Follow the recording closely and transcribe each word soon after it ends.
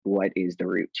what is the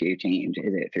route to change?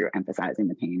 Is it through emphasizing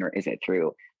the pain, or is it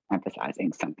through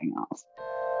emphasizing something else?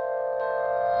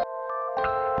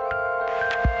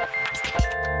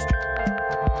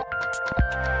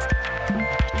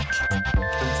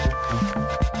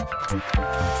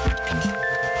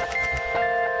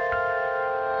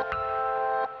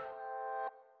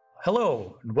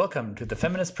 Hello, and welcome to The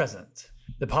Feminist Present,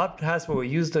 the podcast where we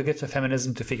use the gift of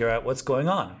feminism to figure out what's going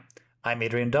on. I'm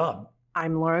Adrian Daub.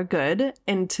 I'm Laura Good,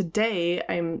 and today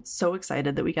I'm so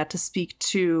excited that we got to speak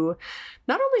to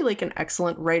not only like an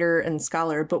excellent writer and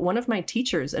scholar, but one of my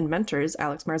teachers and mentors,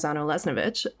 Alex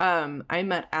Marzano-Lesnevich. I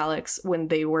met Alex when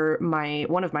they were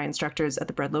one of my instructors at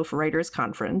the Breadloaf Writers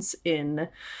Conference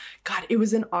it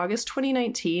was in August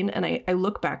 2019, and I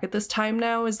look back at this time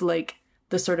now as like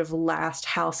the sort of last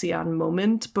halcyon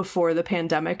moment before the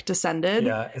pandemic descended.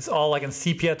 Yeah, it's all like in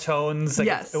sepia tones. Like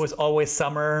yes. It was always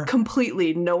summer.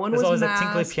 Completely. No one was always masked.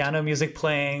 that tinkly piano music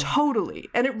playing. Totally.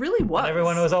 And it really was. And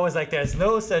everyone was always like, there's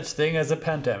no such thing as a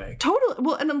pandemic. Totally.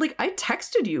 Well, and I'm like, I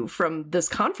texted you from this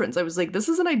conference. I was like, this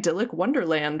is an idyllic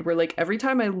wonderland where like every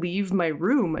time I leave my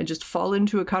room, I just fall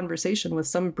into a conversation with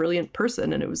some brilliant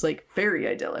person. And it was like very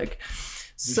idyllic.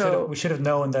 We should have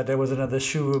known that there was another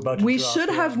shoe about to We drop. should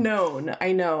have known.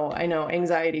 I know.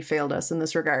 Anxiety failed us in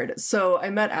this regard. So I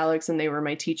met Alex and they were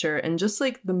my teacher, and just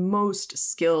like the most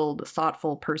skilled,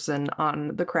 thoughtful person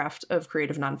on the craft of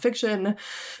creative nonfiction.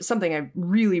 Something I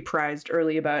really prized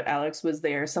early about Alex was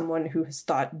they are someone who has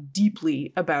thought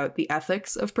deeply about the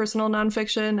ethics of personal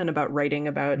nonfiction and about writing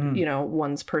about,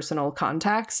 one's personal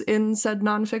contacts in said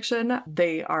nonfiction.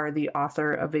 They are the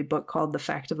author of a book called The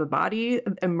Fact of a Body,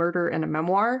 A Murder and a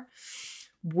Memoir,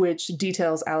 which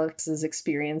details Alex's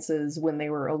experiences when they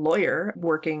were a lawyer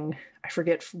working, I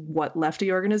forget what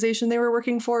lefty organization they were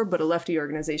working for, but a lefty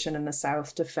organization in the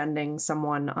South defending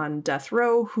someone on death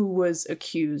row who was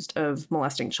accused of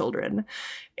molesting children.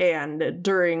 And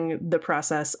during the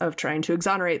process of trying to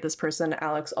exonerate this person,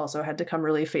 Alex also had to come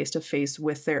really face to face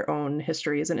with their own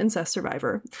history as an incest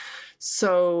survivor.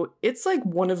 So it's like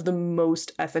one of the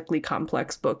most ethically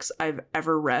complex books I've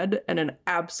ever read, and an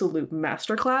absolute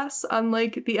masterclass on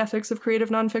like the ethics of creative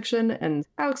nonfiction. And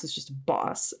Alex is just a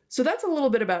boss. So that's a little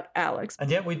bit about Alex.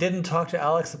 And yet we didn't talk to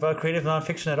Alex about creative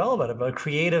nonfiction at all, about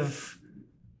creative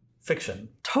fiction.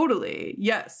 Totally.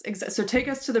 Yes. So take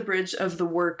us to the bridge of the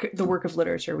work of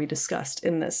literature we discussed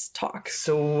in this talk.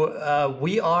 So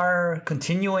we are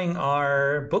continuing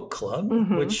our book club,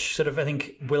 which sort of, I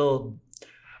think, will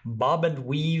bob and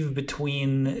weave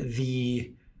between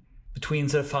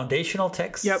sort of foundational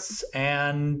texts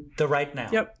and the right now.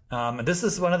 Yep. And this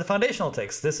is one of the foundational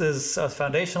texts. This is as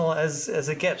foundational as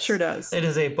it gets. Sure does. It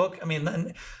is a book. I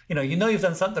mean, you've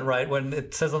done something right when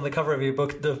it says on the cover of your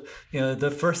book,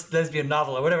 the first lesbian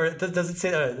novel or whatever. Does it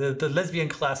say the lesbian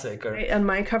classic? Or... Right, on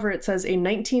my cover, it says a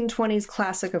 1920s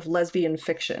classic of lesbian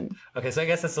fiction. Okay, so I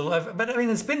guess that's but I mean,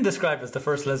 it's been described as the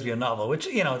first lesbian novel, which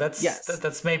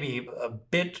that's maybe a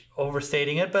bit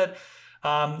overstating it, but.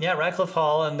 Radcliffe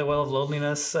Hall and The Well of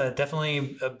Loneliness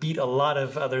definitely beat a lot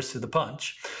of others to the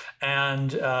punch.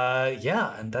 And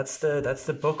and that's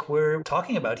the book we're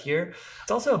talking about here. It's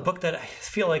also a book that I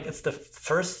feel like it's the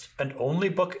first and only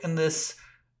book in this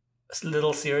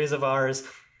little series of ours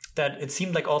that it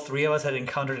seemed like all three of us had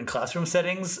encountered in classroom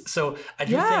settings. So I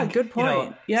do think, good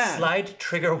point. Slight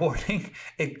trigger warning,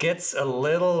 it gets a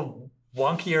little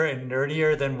wonkier and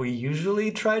nerdier than we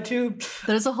usually try to.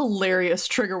 That is a hilarious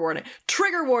trigger warning.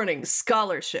 Trigger warning,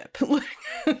 scholarship.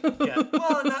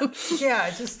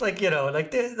 It's just like,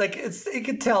 you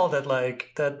could tell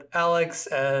that Alex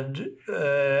and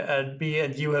me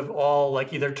and you have all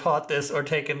like either taught this or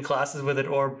taken classes with it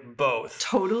or both.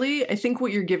 Totally. I think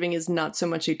what you're giving is not so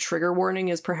much a trigger warning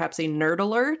as perhaps a nerd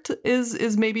alert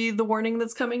is maybe the warning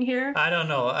that's coming here. I don't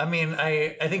know. I mean,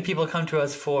 I think people come to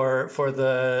us for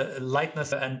the lightness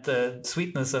and the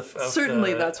sweetness of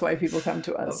certainly that's why people come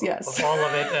to us. Yes, of all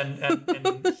of it,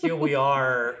 and here we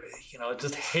are,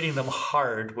 just hitting them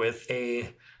hard with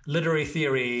a literary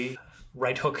theory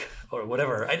right hook or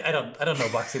whatever. I don't know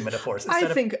boxing metaphors.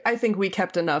 I think we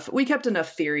kept enough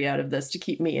theory out of this to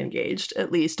keep me engaged,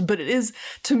 at least. But it is,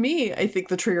 to me, I think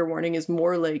the trigger warning is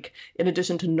more like, in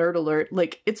addition to nerd alert,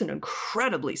 like it's an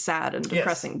incredibly sad and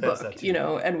depressing book,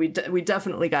 and we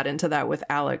definitely got into that with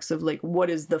Alex of like, what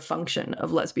is the function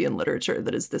of lesbian literature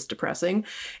that is this depressing?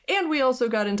 And we also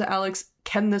got into Alex,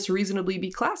 can this reasonably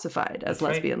be classified as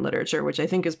lesbian literature, which I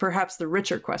think is perhaps the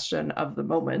richer question of the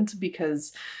moment,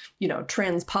 because,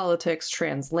 trans politics,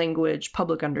 trans language,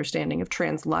 public understanding of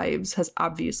trans lives has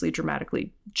obviously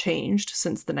dramatically changed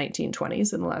since the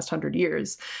 1920s in the last 100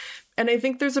 years. And I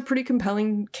think there's a pretty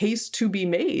compelling case to be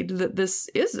made that this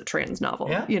is a trans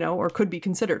novel, or could be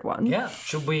considered one. Yeah.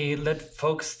 Should we let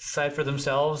folks decide for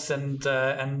themselves? And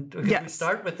we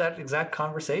start with that exact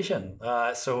conversation.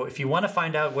 So if you want to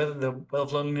find out whether The Well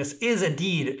of Loneliness is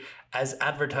indeed, as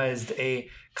advertised, a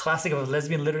classic of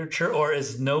lesbian literature or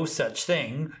is no such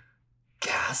thing,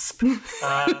 gasp.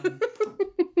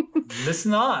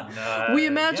 Listen on. We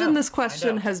imagine this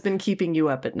question has been keeping you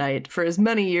up at night for as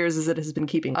many years as it has been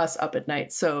keeping us up at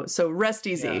night. So rest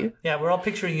easy. Yeah, we're all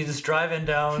picturing you just driving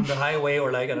down the highway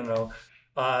or like, I don't know,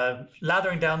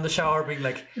 lathering down the shower being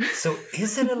like, so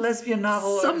is it a lesbian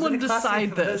novel? Someone or is it a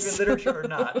decide this. Lesbian literature or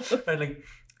not? And like,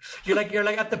 you're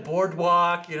like at the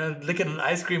boardwalk, licking an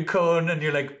ice cream cone and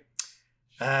you're like,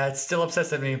 it's still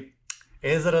obsessing me.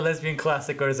 Is it a lesbian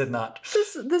classic or is it not?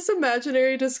 This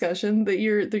imaginary discussion that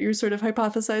you're sort of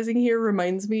hypothesizing here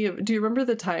reminds me of, do you remember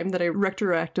the time that I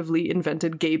retroactively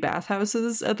invented gay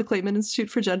bathhouses at the Clayman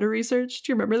Institute for Gender Research?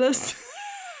 Do you remember this?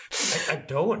 I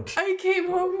don't. I came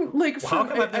home how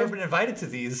come I've never been invited to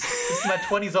these? This is my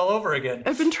 20s all over again.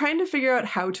 I've been trying to figure out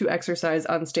how to exercise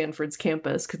on Stanford's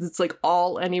campus because it's like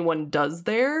all anyone does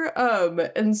there.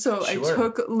 And so I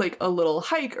took like a little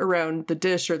hike around the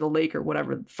dish or the lake or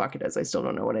whatever the fuck it is. I still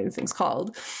don't know what anything's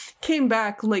called. Came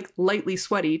back like lightly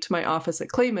sweaty to my office at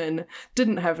Clayman.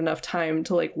 Didn't have enough time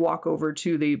to like walk over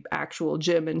to the actual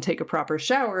gym and take a proper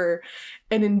shower.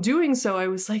 And in doing so, I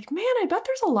was like, man, I bet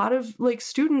there's a lot of like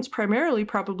students, primarily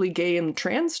probably gay and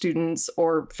trans students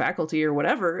or faculty or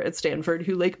whatever at Stanford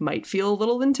who like might feel a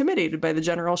little intimidated by the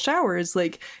general showers.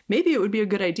 Like maybe it would be a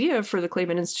good idea for the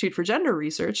Clayman Institute for Gender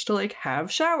Research to like have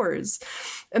showers.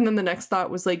 And then the next thought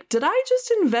was like, did I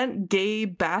just invent gay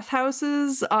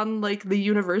bathhouses on like the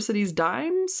university's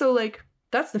dime? So like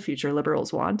that's the future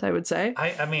liberals want, I would say.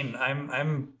 I mean,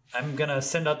 I'm gonna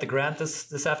send out the grant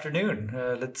this afternoon.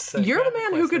 Let's. You're the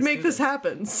man who could make this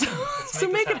happen. So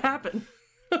make it happen.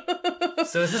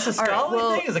 So is this a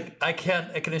scholarly thing? Is like I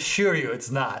can assure you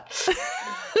it's not.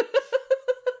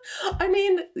 I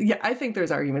mean, yeah, I think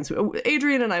there's arguments.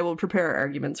 Adrian and I will prepare our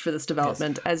arguments for this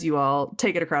development as you all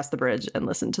take it across the bridge and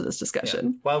listen to this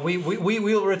discussion. Yeah. Well, we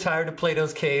will retire to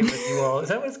Plato's cave, and you all, is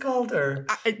that what it's called? Or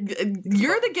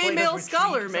you're the gay male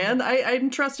scholar, man. I'm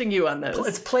trusting you on this.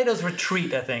 It's Plato's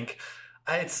retreat, I think.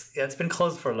 It's been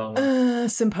closed for a long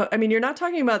time. I mean, you're not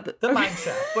talking about the mine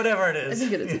shaft, whatever it is. I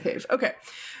think it is a cave. Okay.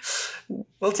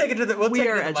 We'll take it to the. We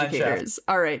are educators.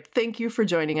 All right. Thank you for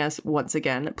joining us once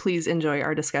again. Please enjoy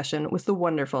our discussion with the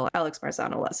wonderful Alex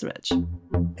Marzano-Lesnevich.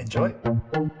 Enjoy.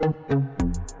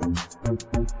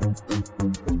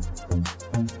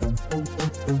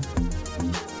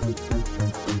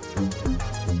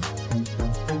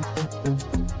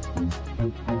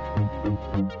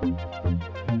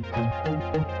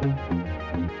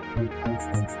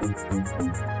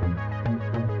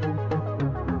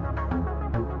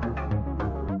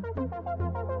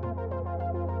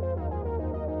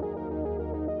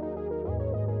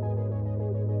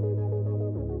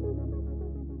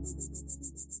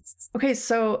 Okay,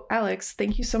 so Alex,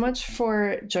 thank you so much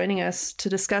for joining us to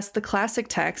discuss the classic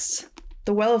text,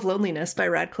 The Well of Loneliness by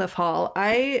Radcliffe Hall.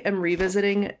 I am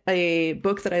revisiting a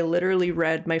book that I literally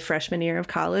read my freshman year of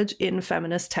college in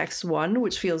Feminist Text 1,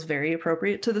 which feels very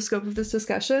appropriate to the scope of this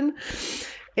discussion.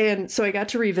 And so I got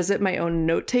to revisit my own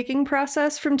note-taking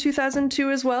process from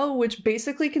 2002 as well, which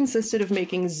basically consisted of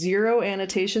making 0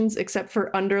 annotations except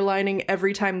for underlining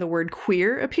every time the word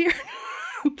queer appeared.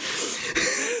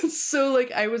 So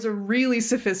like I was a really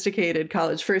sophisticated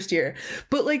college first year,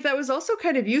 but like that was also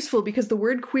kind of useful because the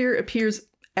word queer appears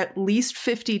at least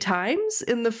 50 times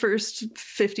in the first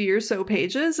 50 or so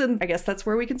pages. And I guess that's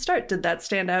where we can start. Did that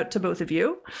stand out to both of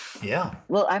you? Yeah.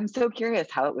 Well, I'm so curious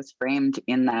how it was framed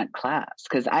in that class,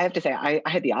 because I have to say I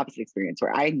had the opposite experience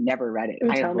where I never read it.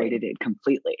 I avoided it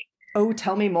completely. Oh,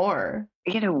 tell me more.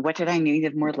 What did I need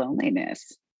of more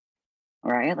loneliness?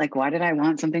 Right? Like, why did I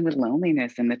want something with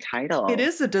loneliness in the title? It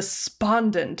is a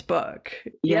despondent book.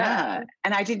 Yeah.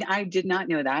 And I did not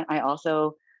know that. I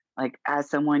also, like,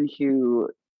 as someone who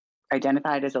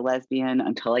identified as a lesbian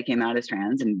until I came out as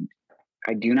trans, and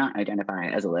I do not identify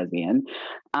as a lesbian,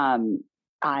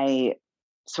 I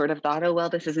sort of thought, oh, well,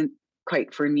 this isn't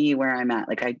quite for me where I'm at.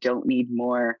 Like, I don't need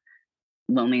more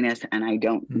loneliness and I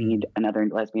don't need another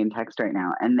lesbian text right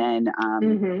now. And then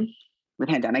the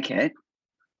pandemic hit.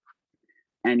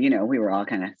 And, we were all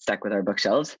kind of stuck with our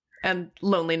bookshelves. And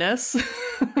loneliness.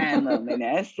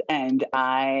 And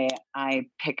I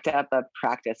picked up a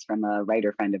practice from a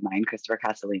writer friend of mine, Christopher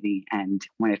Castellini. And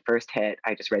when it first hit,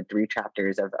 I just read 3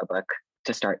 chapters of a book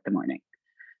to start the morning.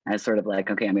 I was sort of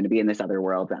like, okay, I'm going to be in this other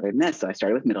world rather than this. So I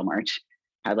started with Middlemarch.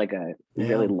 had like a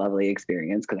really lovely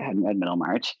experience because I hadn't read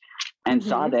Middlemarch, and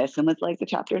saw this and was like, the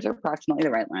chapters are approximately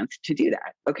the right length to do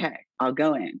that. Okay, I'll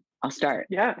go in, I'll start.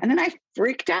 Yeah. And then I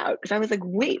freaked out because I was like,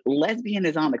 wait, lesbian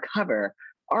is on the cover.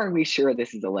 Are we sure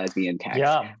this is a lesbian text?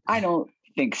 Yeah. I don't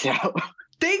think so.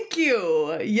 Thank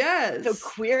you. Yes. So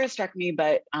queer struck me,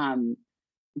 but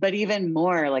even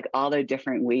more like all the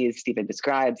different ways Stephen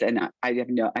describes. And I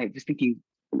was thinking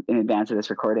in advance of this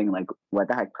recording, like what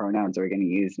the heck pronouns are we going to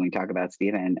use when we talk about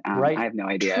Stephen? Right. I have no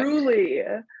idea. Truly.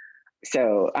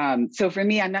 So for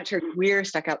me, I'm not sure queer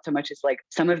stuck out so much as like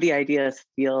some of the ideas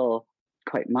feel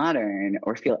quite modern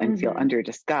or feel under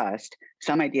discussed.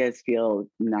 Some ideas feel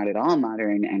not at all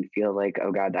modern and feel like,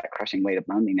 oh God, that crushing weight of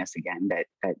loneliness again that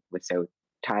was so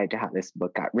tied to how this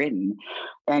book got written.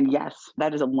 And yes,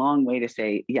 that is a long way to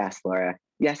say, yes, Laura,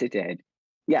 yes, it did.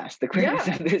 Yes, the queerness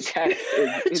of this text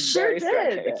is sure very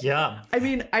striking. Yeah. I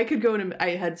mean, I could go into,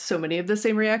 I had so many of the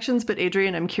same reactions, but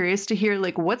Adrian, I'm curious to hear,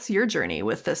 like, what's your journey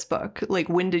with this book? Like,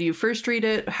 when did you first read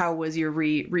it? How was your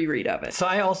reread of it? So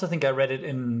I also think I read it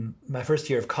in my first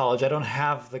year of college. I don't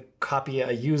have the copy I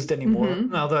used anymore,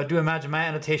 although I do imagine my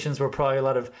annotations were probably a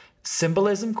lot of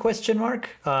symbolism, ? I was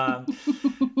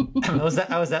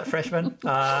that freshman.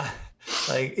 That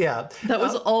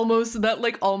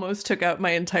almost took out my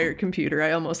entire computer.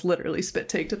 I almost literally spit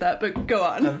taked at that, but go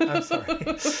on. I'm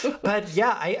sorry. But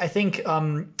yeah, I think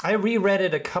I reread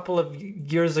it a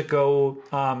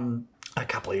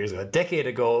decade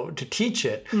ago to teach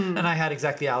it. And I had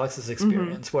exactly Alex's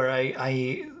experience where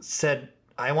I said,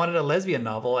 I wanted a lesbian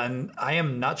novel and I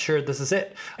am not sure this is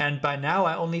it. And by now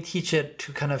I only teach it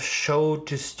to kind of show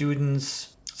to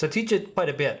students. So I teach it quite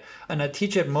a bit, and I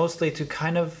teach it mostly to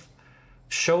kind of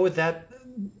show that,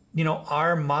 you know,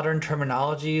 our modern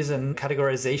terminologies and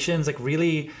categorizations like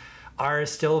really are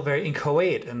still very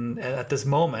inchoate. And at this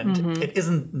moment, it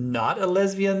isn't not a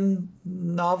lesbian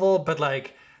novel, but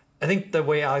like, I think the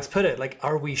way Alex put it, like,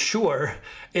 are we sure,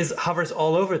 hovers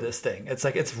all over this thing. It's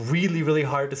like, it's really, really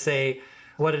hard to say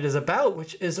what it is about,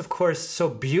 which is of course so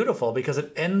beautiful because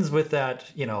it ends with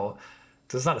that, you know,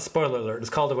 this is not a spoiler alert, it's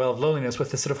called The Well of Loneliness,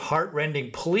 with this sort of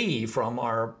heart-rending plea from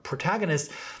our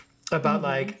protagonist about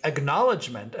like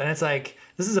acknowledgement. And it's like,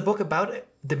 this is a book about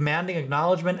demanding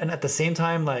acknowledgement, and at the same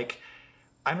time, like,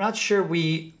 I'm not sure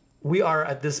we are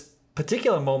at this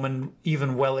particular moment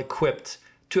even well equipped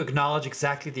to acknowledge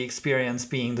exactly the experience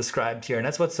being described here. And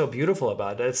that's what's so beautiful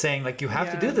about it. It's saying like, you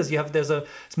have to do this.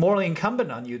 It's morally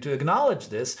incumbent on you to acknowledge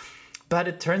this. But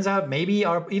it turns out maybe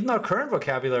even our current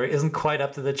vocabulary isn't quite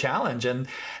up to the challenge. And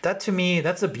that, to me,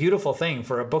 that's a beautiful thing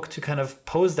for a book to kind of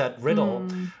pose that riddle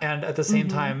and at the same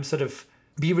time sort of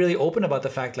be really open about the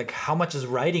fact, like, how much is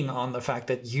riding on the fact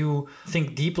that you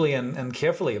think deeply and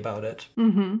carefully about it.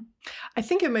 I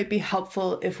think it might be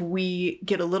helpful if we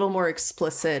get a little more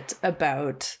explicit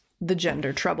about the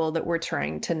gender trouble that we're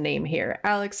trying to name here.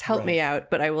 Alex, help me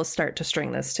out, but I will start to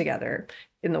string this together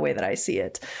in the way that I see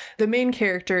it. The main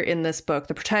character in this book,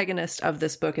 the protagonist of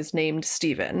this book, is named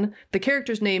Stephen. The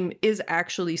character's name is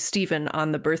actually Stephen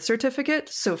on the birth certificate.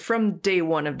 So from day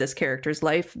one of this character's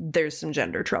life, there's some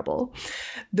gender trouble.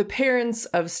 The parents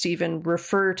of Stephen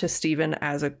refer to Stephen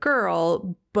as a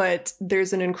girl, but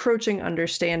there's an encroaching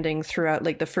understanding throughout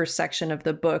like the first section of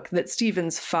the book that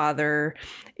Stephen's father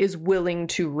is willing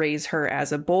to raise her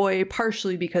as a boy,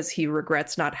 partially because he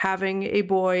regrets not having a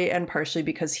boy and partially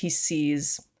because he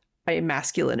sees a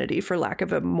masculinity, for lack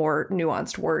of a more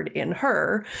nuanced word, in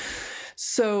her.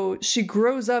 So she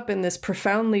grows up in this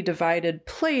profoundly divided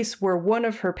place where one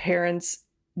of her parents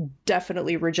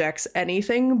definitely rejects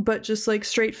anything but just like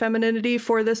straight femininity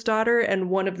for this daughter, and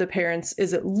one of the parents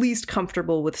is at least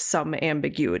comfortable with some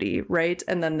ambiguity, right?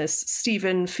 And then this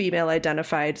Stephen, female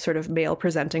identified sort of male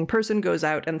presenting person, goes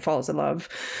out and falls in love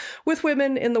with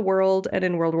women in the world and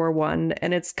in World War I.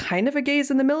 And it's kind of a gaze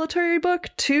in the military book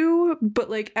too, but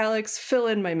like, Alex, fill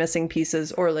in my missing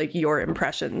pieces, or like your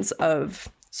impressions of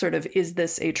sort of, is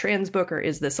this a trans book or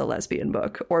is this a lesbian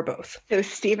book, or both? So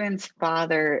Stephen's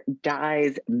father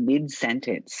dies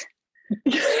mid-sentence,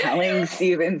 telling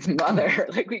Stephen's mother,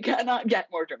 like, we cannot get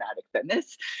more dramatic than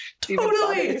this. Stephen's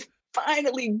father is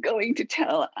finally going to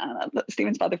tell Anna,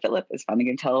 Stephen's father, Philip, is finally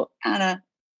going to tell Anna,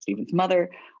 Stephen's mother,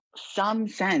 some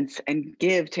sense and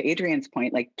give, to Adrian's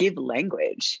point, like, give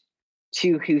language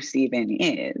to who Stephen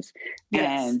is.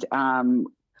 Yes. And,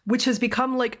 which has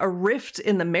become like a rift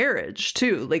in the marriage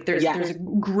too. Like there's a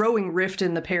growing rift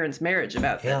in the parents' marriage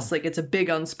about this. Like it's a big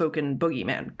unspoken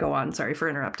boogeyman. Go on. Sorry for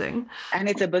interrupting. And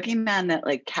it's a boogeyman that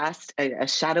like casts a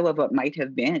shadow of what might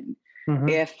have been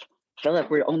if Philip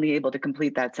were only able to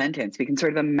complete that sentence. We can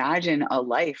sort of imagine a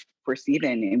life for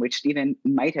Stephen in which Stephen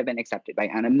might have been accepted by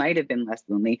Anna, might have been less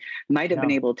lonely, might have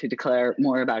been able to declare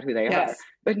more about who they are.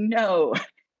 But no,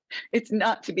 it's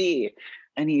not to be.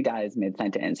 And he dies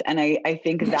mid-sentence. And I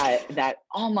think that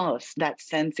almost, that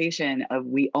sensation of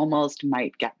we almost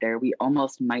might get there, we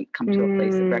almost might come to a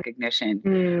place of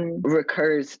recognition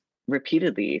recurs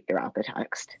repeatedly throughout the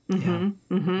text.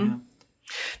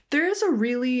 There is a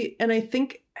really, and I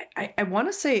think, I want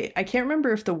to say, I can't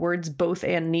remember if the words both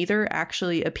and neither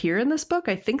actually appear in this book.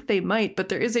 I think they might, but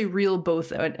there is a real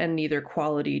both and neither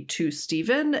quality to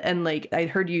Stephen. And like, I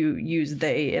heard you use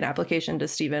they in application to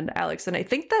Stephen, Alex, and I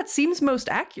think that seems most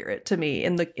accurate to me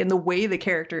in the way the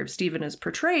character of Stephen is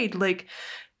portrayed. Like,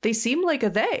 they seem like a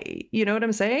they, you know what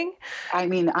I'm saying? I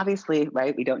mean, obviously,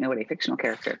 right? We don't know what a fictional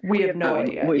character we have no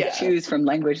idea. Would choose from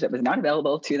language that was not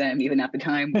available to them, even at the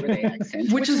time where they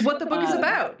accent. Which is what the book is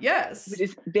about, yes. Which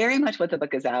is very much what the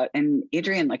book is about. And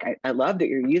Adrienne, like, I love that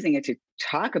you're using it to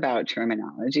talk about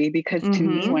terminology, because to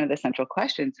me, one of the central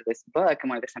questions of this book, and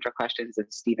one of the central questions of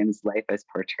Stephen's life as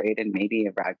portrayed, and maybe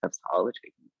of Radcliffe's Hall, which we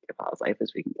can get Hall's life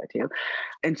as we can get to,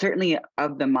 and certainly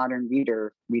of the modern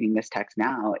reader reading this text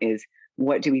now, is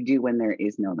what do we do when there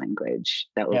is no language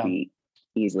that will be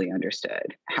easily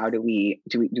understood? How do we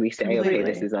say, okay,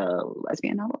 this is a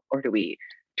lesbian novel, or do we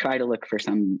try to look for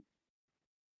some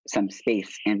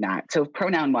space in that? So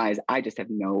pronoun wise, I just have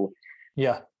no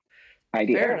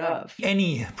idea. Fair enough.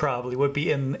 Any probably would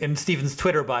be in Stephen's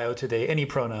Twitter bio today, any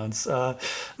pronouns.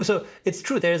 So it's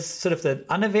true, there's sort of the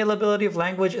unavailability of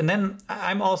language. And then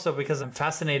I'm also, because I'm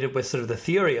fascinated with sort of the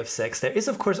theory of sex, there is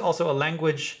of course also a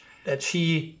language that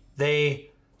he inherits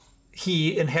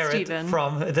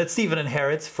that Stephen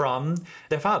inherits from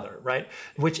their father, right?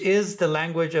 Which is the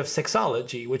language of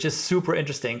sexology, which is super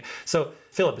interesting. So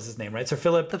Philip is his name, right? Sir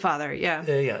Philip, the father,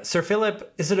 yeah. Sir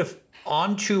Philip is sort of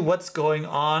onto what's going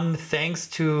on thanks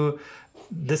to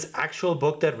this actual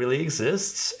book that really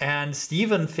exists, and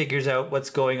Stephen figures out what's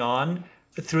going on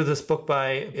through this book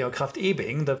by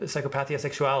Kraft-Ebing, the Psychopathia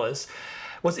Sexualis.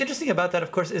 What's interesting about that,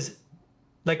 of course, is,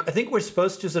 like, I think we're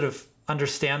supposed to sort of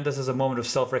understand this as a moment of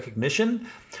self-recognition,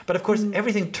 but of course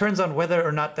everything turns on whether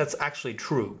or not that's actually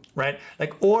true, right?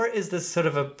 Like, or is this sort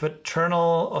of a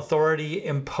paternal authority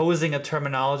imposing a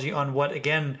terminology on what,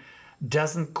 again,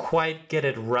 doesn't quite get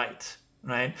it right?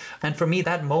 And for me,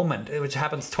 that moment, which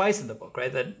happens twice in the book,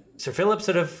 right, that Sir Philip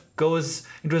sort of goes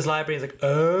into his library and is like,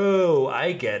 oh,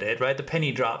 I get it, right? The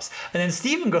penny drops. And then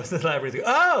Stephen goes to the library and is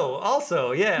like, oh,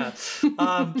 also, yeah.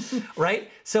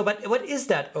 Right? So, but what is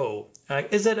that oh?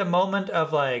 Is it a moment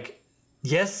of like,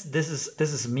 yes, this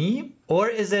is me? Or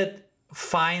is it,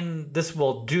 fine, this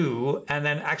will do, and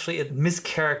then actually it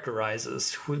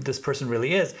mischaracterizes who this person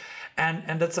really is?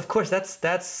 And that's, of course, that's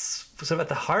sort of at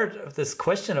the heart of this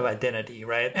question of identity,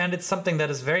 right? And it's something that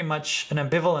is very much an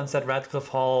ambivalence that Radcliffe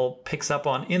Hall picks up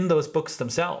on in those books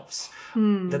themselves.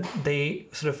 That they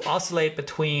sort of oscillate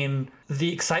between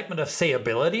the excitement of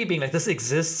sayability, being like, this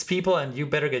exists, people, and you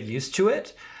better get used to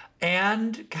it,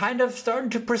 and kind of starting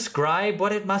to prescribe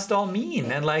what it must all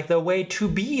mean and like the way to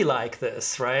be like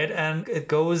this, right? And it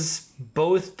goes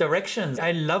both directions.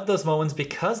 I love those moments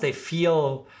because they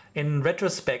feel, in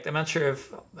retrospect, I'm not sure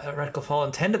if Radcliffe Hall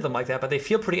intended them like that, but they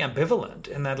feel pretty ambivalent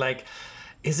in that, like,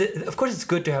 is it, of course it's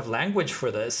good to have language for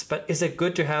this, but is it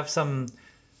good to have some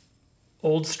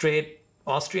old straight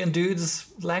Austrian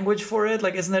dude's language for it?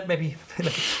 Like, isn't that maybe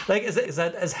like is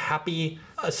that as happy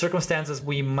a circumstance as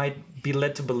we might be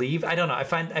led to believe? I don't know. I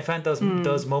find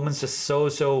those moments just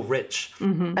so rich.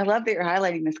 I love that you're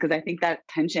highlighting this, because I think that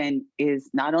tension is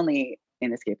not only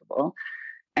inescapable,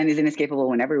 and is inescapable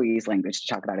whenever we use language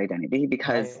to talk about identity,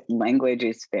 because language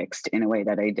is fixed in a way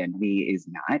that identity is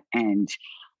not. And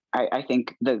I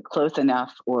think the close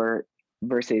enough or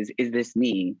versus is this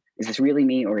me? Is this really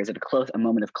me, or is it a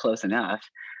moment of close enough?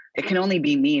 It can only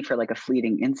be me for like a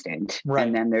fleeting instant. Right.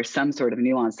 And then there's some sort of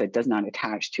nuance that does not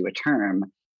attach to a term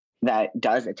that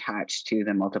does attach to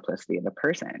the multiplicity of a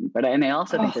person. And I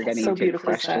also think we're getting into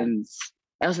questions.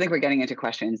 I also think we're getting into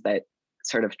questions that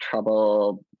sort of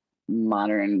trouble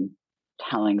modern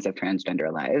tellings of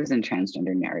transgender lives and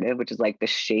transgender narrative, which is like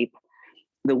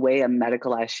the way a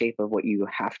medicalized shape of what you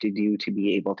have to do to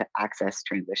be able to access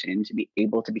transition, to be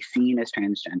able to be seen as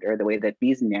transgender, the way that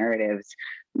these narratives,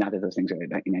 not that those things are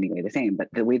in any way the same, but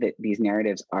the way that these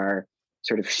narratives are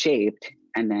sort of shaped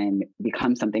and then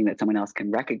become something that someone else can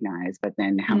recognize, but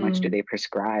then how much do they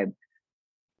prescribe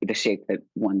the shape that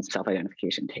one's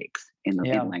self-identification takes in the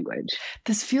language.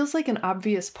 This feels like an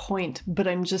obvious point, but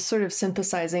I'm just sort of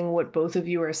synthesizing what both of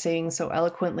you are saying so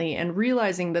eloquently and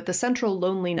realizing that the central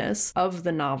loneliness of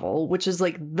the novel, which is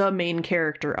like the main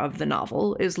character of the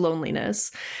novel, is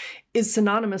loneliness, is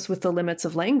synonymous with the limits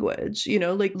of language. You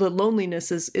know, like the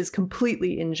loneliness is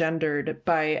completely engendered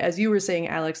by, as you were saying,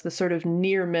 Alex, the sort of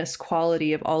near miss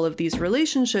quality of all of these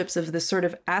relationships, of this sort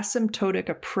of asymptotic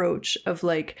approach of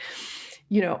like,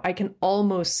 you know, I can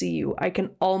almost see you, I can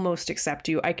almost accept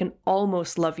you, I can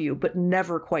almost love you, but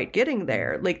never quite getting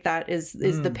there. Like that is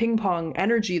the ping pong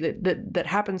energy that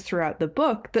happens throughout the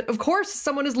book. That of course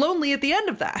someone is lonely at the end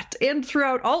of that, and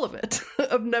throughout all of it,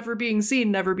 of never being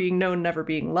seen, never being known, never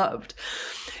being loved.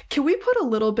 Can we put a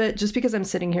little bit, just because I'm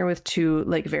sitting here with two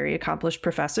like very accomplished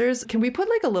professors, can we put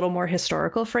like a little more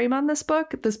historical frame on this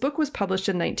book? This book was published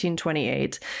in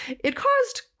 1928. It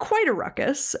caused quite a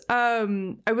ruckus.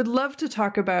 I would love to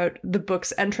talk about the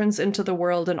book's entrance into the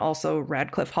world and also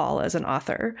Radcliffe Hall as an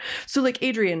author. So like,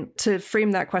 Adrian, to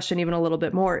frame that question even a little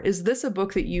bit more, is this a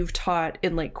book that you've taught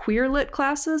in like queer lit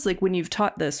classes? Like when you've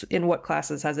taught this, in what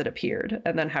classes has it appeared?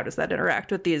 And then how does that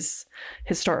interact with these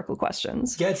historical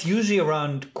questions? Yeah, it's usually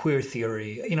around queer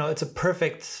theory. You know, it's a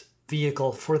perfect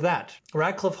vehicle for that.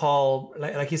 Radcliffe Hall,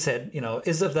 like you said, you know,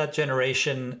 is of that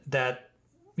generation that,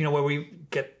 you know, where we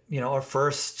get, you know, our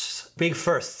big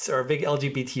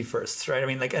LGBT firsts, right? I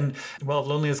mean, like, and Well of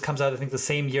Loneliness comes out, I think, the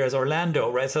same year as Orlando,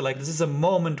 right? So like, this is a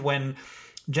moment when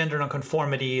gender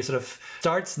nonconformity sort of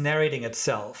starts narrating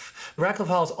itself. Radcliffe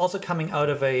Hall is also coming out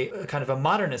of a kind of a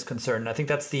modernist concern. I think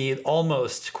that's the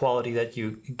almost quality that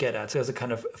you get at. So there's a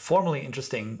kind of formally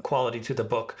interesting quality to the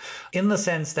book, in the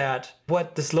sense that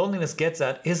what this loneliness gets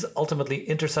at is ultimately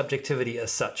intersubjectivity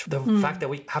as such. The fact that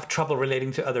we have trouble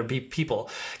relating to other people.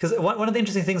 Because one of the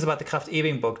interesting things about the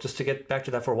Krafft-Ebing book, just to get back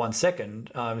to that for 1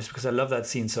 second, is because I love that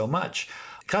scene so much.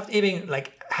 Krafft-Ebing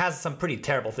has some pretty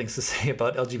terrible things to say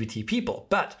about LGBT people,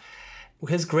 but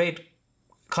his great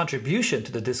contribution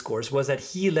to the discourse was that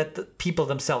he let the people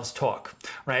themselves talk,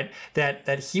 right?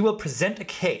 That he will present a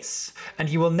case and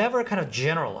he will never kind of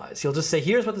generalize. He'll just say,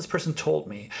 here's what this person told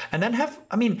me. And then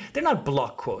they're not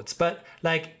block quotes, but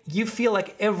like you feel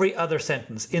like every other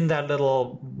sentence in that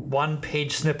little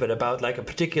 1-page snippet about like a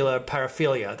particular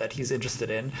paraphilia that he's interested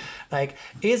in, like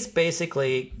is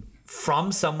basically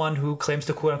from someone who claims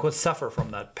to quote unquote suffer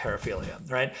from that paraphilia,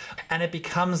 right? And it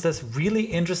becomes this really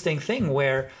interesting thing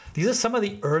where these are some of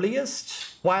the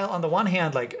earliest, while on the one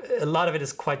hand, like a lot of it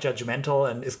is quite judgmental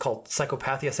and is called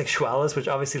psychopathia sexualis, which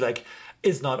obviously like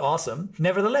is not awesome.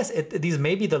 Nevertheless, these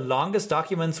may be the longest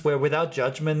documents where without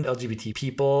judgment, LGBT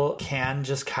people can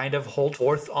just kind of hold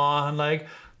forth on like,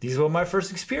 these were my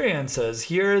first experiences.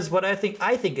 Here's what I think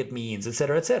it means, et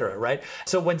cetera, right?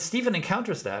 So when Stephen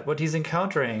encounters that, what they're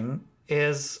encountering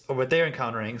is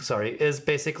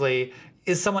basically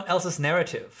someone else's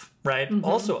narrative, right? Mm-hmm.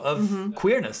 Also of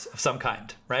queerness of some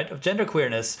kind, right? Of gender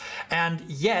queerness. And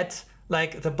yet,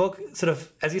 like the book sort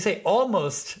of, as you say,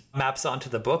 almost maps onto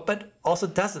the book, but also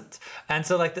doesn't. And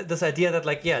so like this idea that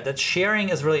like, yeah, that sharing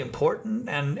is really important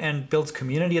and builds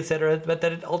community, etc., but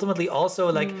that it ultimately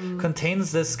also like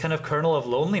contains this kind of kernel of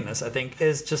loneliness, I think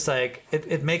is just like,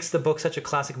 it makes the book such a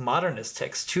classic modernist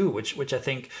text too, which I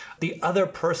think the other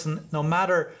person, no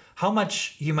matter how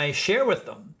much you may share with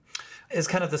them, is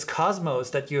kind of this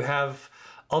cosmos that you have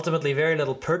ultimately very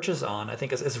little purchase on, I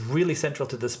think is really central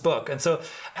to this book. And so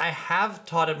I have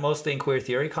taught it mostly in queer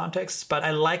theory contexts, but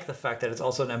I like the fact that it's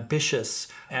also an ambitious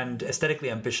and aesthetically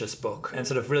ambitious book and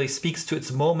sort of really speaks to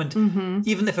its moment,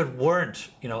 even if it weren't,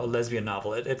 you know, a lesbian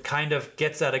novel. It kind of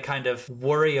gets at a kind of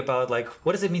worry about like,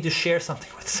 what does it mean to share something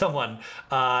with someone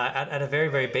at a very,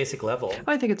 very basic level?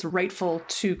 I think it's rightful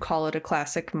to call it a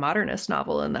classic modernist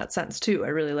novel in that sense too. I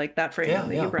really like that framing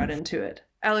that you brought into it.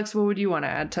 Alex, what would you want to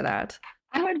add to that?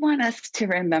 I would want us to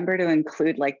remember to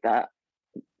include like the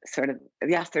sort of,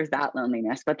 yes, there's that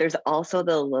loneliness, but there's also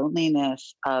the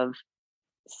loneliness of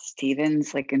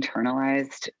Stephen's like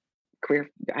internalized queer,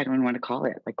 I don't want to call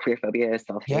it like queer phobia,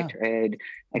 self-hatred,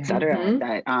 et cetera,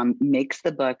 that makes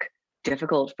the book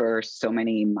difficult for so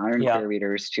many modern queer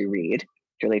readers to read.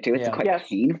 Really too. It's a quite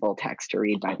painful text to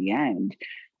read by the end.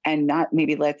 And not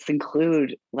maybe let's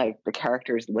include like the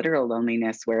character's literal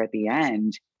loneliness where at the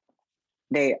end,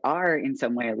 they are in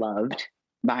some way loved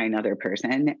by another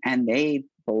person and they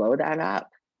blow that up.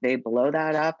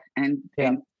 And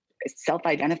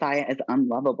self-identify as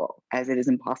unlovable, as it is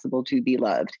impossible to be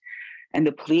loved. And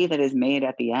the plea that is made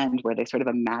at the end where they sort of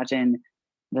imagine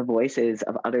the voices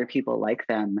of other people like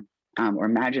them or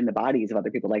imagine the bodies of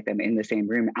other people like them in the same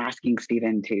room, asking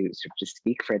Stephen to sort of just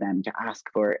speak for them, to ask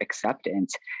for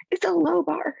acceptance. It's a low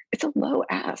bar. It's a low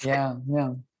ask. Yeah.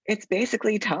 It's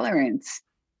basically tolerance,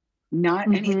 not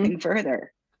anything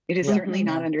further. It is certainly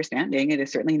not understanding. It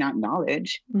is certainly not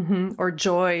knowledge. Or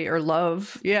joy or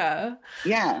love. Yeah.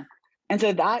 Yeah. And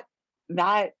so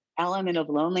that element of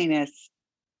loneliness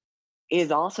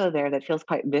is also there that feels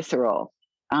quite visceral,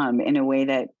 in a way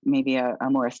that maybe a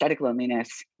more aesthetic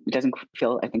loneliness doesn't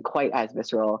feel, I think, quite as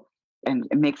visceral. And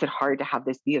it makes it hard to have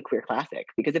this be a queer classic,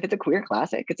 because if it's a queer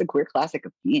classic, it's a queer classic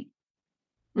of being.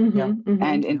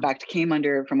 And in fact,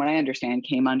 from what I understand,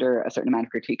 came under a certain amount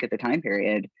of critique at the time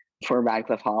period for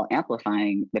Radcliffe Hall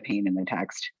amplifying the pain in the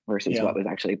text versus what was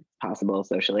actually possible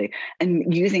socially,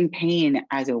 and using pain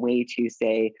as a way to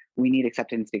say, we need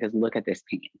acceptance because look at this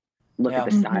pain, look at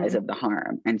the size of the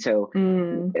harm. And so,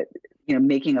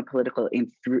 making a political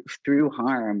aim through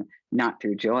harm, not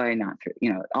through joy, not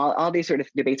through, all these sort of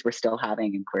debates we're still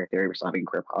having in queer theory, we're still having in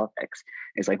queer politics,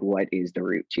 is like, what is the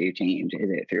route to change?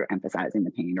 Is it through emphasizing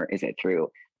the pain, or is it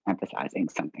through emphasizing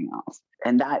something else?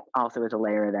 And that also is a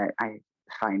layer that I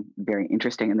find very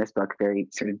interesting in this book, very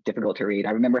sort of difficult to read.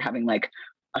 I remember having like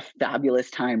a fabulous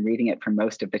time reading it for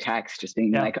most of the text, just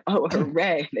being like, oh,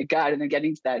 hooray, thank God. And then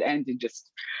getting to that end and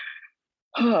just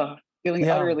feeling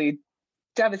utterly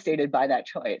devastated by that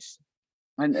choice.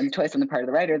 And the choice on the part of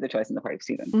the writer, the choice on the part of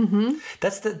Stephen.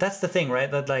 That's the thing, right?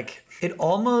 That like it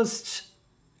almost,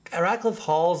 Radcliffe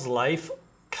Hall's life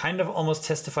kind of almost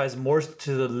testifies more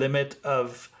to the limit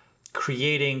of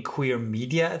creating queer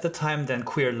media at the time than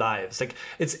queer lives. Like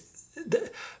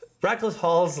Radcliffe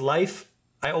Hall's life,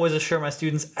 I always assure my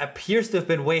students, appears to have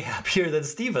been way happier than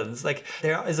Stephen's. Like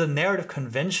there is a narrative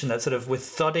convention that sort of with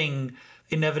thudding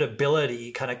inevitability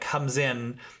kind of comes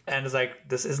in and is like,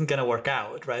 this isn't going to work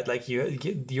out, right? Like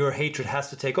your hatred has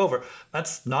to take over.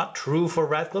 That's not true for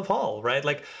Radcliffe Hall, right?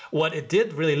 Like what it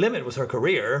did really limit was her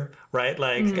career, right?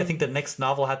 Like I think the next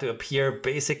novel had to appear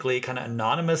basically kind of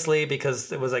anonymously,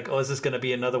 because it was like, oh, is this going to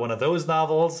be another one of those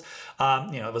novels?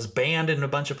 It was banned in a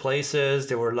bunch of places.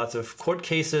 There were lots of court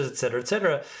cases, et cetera, et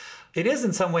cetera. It is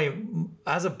in some way,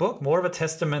 as a book, more of a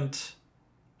testament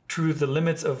to the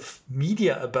limits of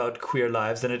media about queer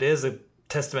lives than it is a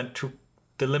testament to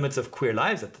the limits of queer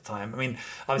lives at the time. I mean,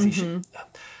 obviously,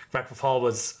 Radcliffe Hall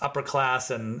was upper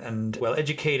class and well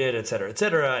educated, et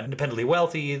cetera, independently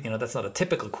wealthy. That's not a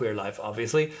typical queer life,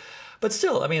 obviously. But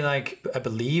still, I mean, like, I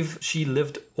believe she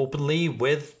lived openly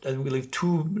with, I believe,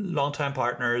 2 longtime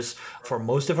partners for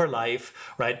most of her life,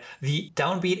 right? The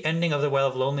downbeat ending of The Well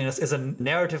of Loneliness is a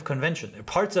narrative convention. There are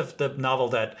parts of the novel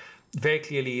that very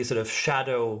clearly sort of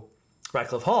shadow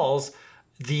Radcliffe Hall's.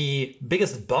 The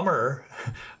biggest bummer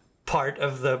part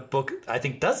of the book, I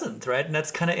think, doesn't, right? And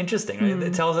that's kind of interesting, right?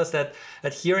 It tells us that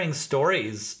hearing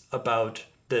stories about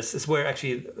this is where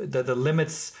actually the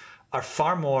limits are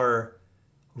far more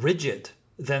rigid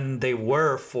than they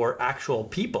were for actual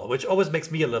people, which always makes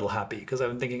me a little happy, because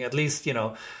I'm thinking, at least,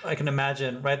 I can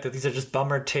imagine, right, that these are just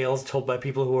bummer tales told by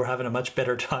people who are having a much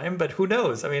better time, but who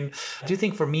knows? I mean, I do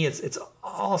think for me, it's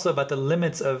also about the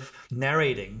limits of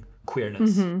narrating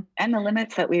queerness. And the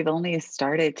limits that we've only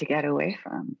started to get away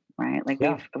from, right? Like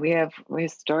we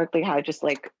historically had, just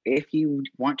like, if you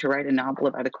want to write a novel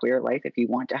about a queer life, if you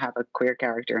want to have a queer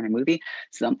character in a movie,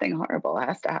 something horrible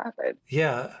has to happen.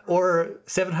 Yeah, or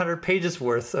 700 pages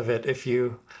worth of it if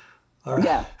you are.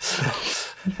 Yeah.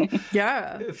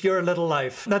 If you're a little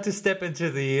life, not to step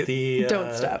into the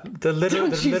don't step the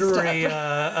literary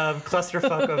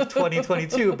clusterfuck of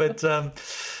 2022, but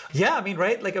I mean,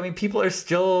 right? Like, I mean, people are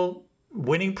still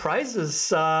winning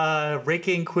prizes,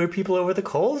 raking queer people over the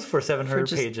coals for 700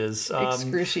 pages.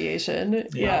 Excruciation.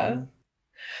 Yeah.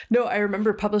 No, I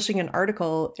remember publishing an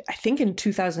article, I think in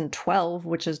 2012,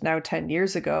 which is now 10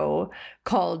 years ago,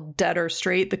 called Dead or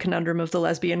Straight, The Conundrum of the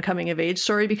Lesbian Coming of Age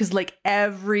Story, because like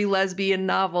every lesbian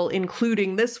novel,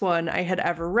 including this one I had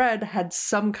ever read, had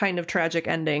some kind of tragic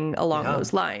ending along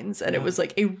those lines. And it was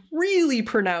like a really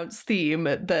pronounced theme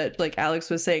that, like Alex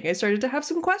was saying, I started to have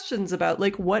some questions about,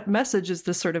 like, what message is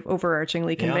this sort of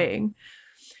overarchingly conveying?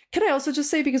 Can I also just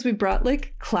say, because we brought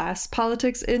like class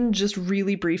politics in just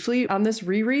really briefly on this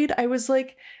reread, I was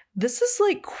like, this is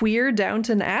like queer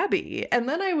Downton Abbey. And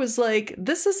then I was like,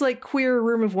 this is like queer A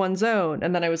Room of One's Own.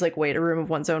 And then I was like, wait, A Room of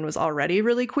One's Own was already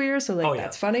really queer. So like,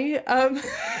 that's funny.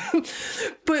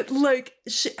 But like,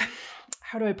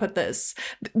 how do I put this?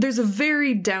 There's a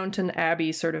very Downton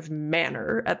Abbey sort of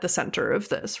manner at the center of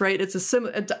this, right? It's a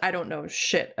similar, I don't know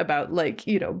shit about like,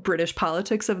 British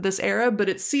politics of this era, but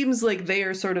it seems like they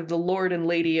are sort of the lord and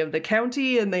lady of the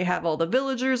county, and they have all the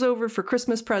villagers over for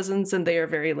Christmas presents, and they are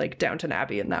very like Downton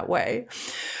Abbey in that way.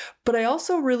 But I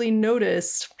also really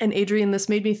noticed, and Adrian, this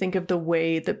made me think of the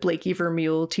way that Blakey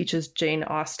Vermeule teaches Jane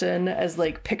Austen as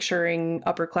like picturing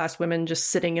upper class women just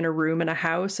sitting in a room in a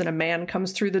house and a man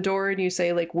comes through the door and you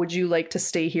say like, would you like to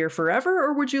stay here forever?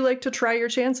 Or would you like to try your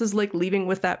chances like leaving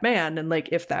with that man? And like,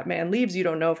 if that man leaves, you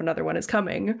don't know if another one is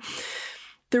coming.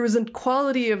 There was a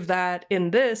quality of that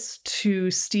in this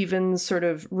to Stephen's sort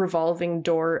of revolving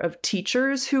door of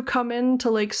teachers who come in to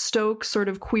like stoke sort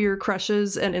of queer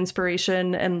crushes and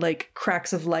inspiration and like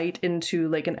cracks of light into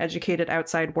like an educated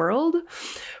outside world.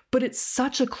 But it's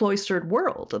such a cloistered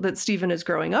world that Stephen is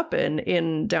growing up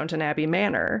in Downton Abbey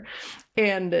Manor.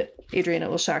 And Adrian, it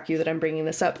will shock you that I'm bringing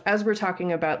this up. As we're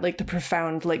talking about like the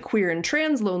profound like queer and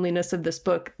trans loneliness of this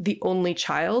book, the only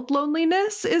child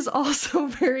loneliness is also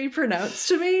very pronounced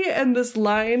to me. And this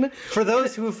line... For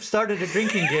those who've started a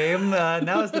drinking game,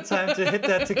 now is the time to hit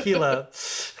that tequila.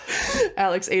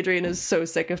 Alex, Adrian is so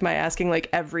sick of my asking like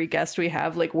every guest we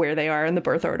have like where they are in the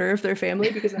birth order of their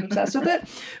family because I'm obsessed with it.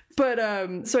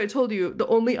 But so I told you the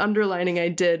only underlining I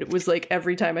did was like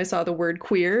every time I saw the word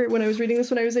queer when I was reading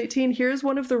this when I was 18. Here's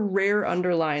one of the rare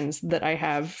underlines that I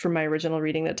have from my original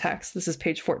reading the text. This is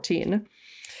page 14.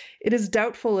 It is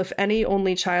doubtful if any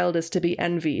only child is to be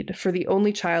envied, for the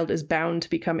only child is bound to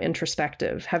become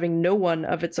introspective, having no one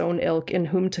of its own ilk in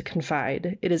whom to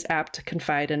confide. It is apt to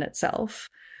confide in itself.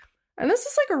 And this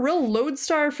is like a real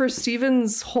lodestar for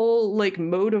Stephen's whole like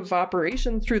mode of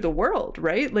operation through the world,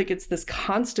 right? Like it's this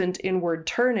constant inward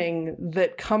turning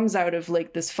that comes out of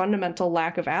like this fundamental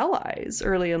lack of allies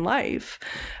early in life.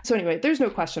 So anyway, there's no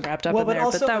question wrapped up in there,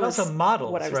 also, but that was also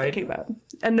models, what I was right? thinking about.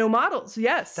 And no models,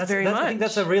 yes, very much. I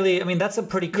think that's a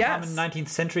pretty common 19th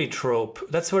century trope.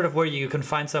 That's sort of where you can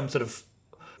find some sort of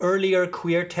earlier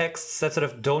queer texts that sort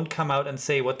of don't come out and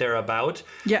say what they're about.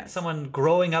 Yes. Someone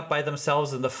growing up by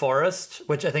themselves in the forest,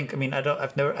 which I've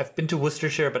been to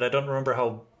Worcestershire, but I don't remember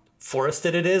how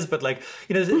forested it is. But like,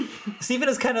 Stephen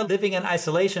is kind of living in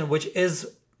isolation, which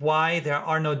is why there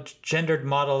are no gendered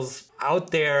models out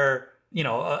there,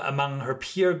 among her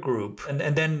peer group.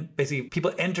 And then basically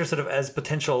people enter sort of as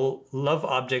potential love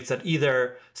objects that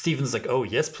either Stephen's like, oh,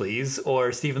 yes, please,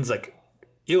 or Stephen's like,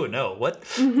 ew, no, what?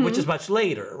 Mm-hmm. Which is much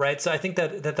later, right? So I think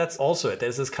that's also it.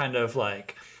 There's this kind of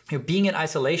like being in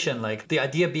isolation, like the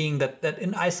idea being that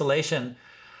in isolation,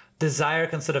 desire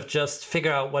can sort of just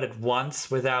figure out what it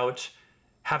wants without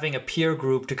having a peer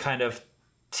group to kind of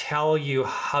tell you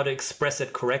how to express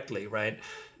it correctly, right?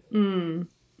 Mm.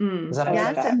 Mm.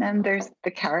 Yes, and then there's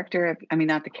the character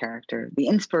the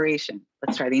inspiration.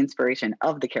 Let's try the inspiration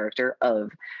of the character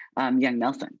of young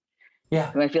Nelson. Yeah,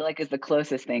 who I feel like is the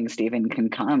closest thing Stephen can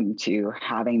come to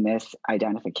having this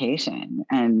identification.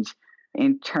 And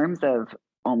in terms of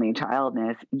only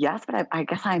childness, yes, but I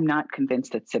guess I'm not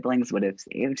convinced that siblings would have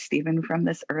saved Stephen from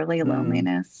this early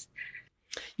loneliness.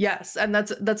 Yes, and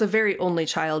that's a very only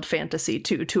child fantasy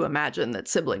too, to imagine that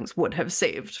siblings would have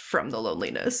saved from the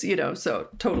loneliness, so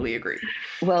totally agree.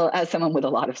 Well, as someone with a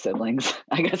lot of siblings,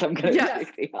 I guess I'm going to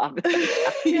take the opposite.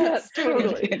 Yes,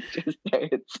 totally.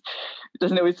 It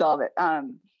doesn't always solve it.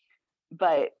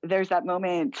 But there's that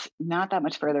moment, not that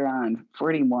much further on,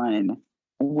 41,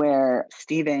 where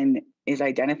Stephen is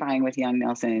identifying with young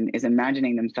Nelson, is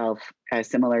imagining themselves as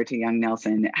similar to young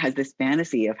Nelson, has this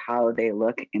fantasy of how they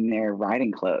look in their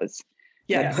riding clothes.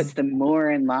 Yes. That puts them more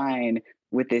in line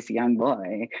with this young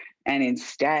boy, and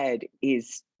instead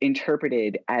is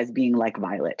interpreted as being like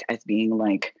Violet, as being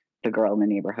like the girl in the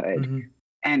neighborhood, mm-hmm.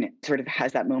 and sort of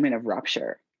has that moment of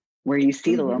rupture where you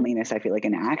see the loneliness, I feel like,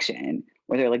 in action,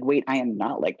 where they're like, wait, I am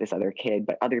not like this other kid,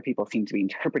 but other people seem to be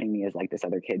interpreting me as like this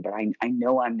other kid, but I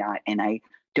know I'm not, and I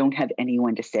don't have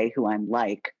anyone to say who I'm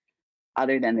like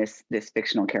other than this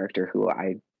fictional character who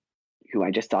I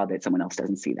just saw that someone else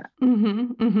doesn't see that.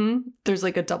 Mm-hmm, mm-hmm. There's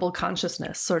like a double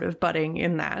consciousness sort of budding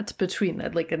in that, between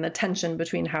that, like in the tension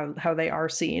between how they are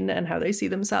seen and how they see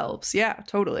themselves. Yeah,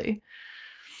 totally.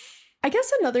 I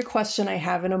guess another question I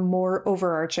have in a more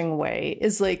overarching way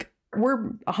is like,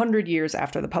 we're 100 years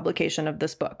after the publication of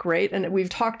this book, right? And we've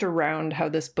talked around how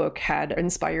this book had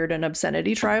inspired an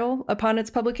obscenity trial upon its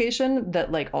publication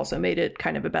that like also made it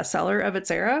kind of a bestseller of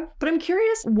its era. But I'm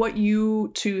curious what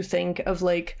you two think of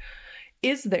like,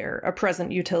 is there a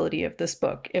present utility of this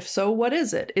book? If so, what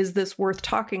is it? Is this worth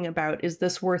talking about? Is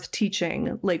this worth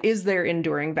teaching? Like, is there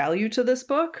enduring value to this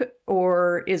book?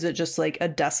 Or is it just like a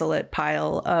desolate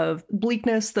pile of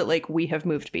bleakness that like we have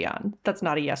moved beyond? That's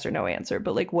not a yes or no answer,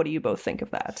 but like, what do you both think of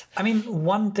that? I mean,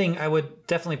 one thing I would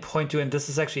definitely point to, and this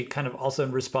is actually kind of also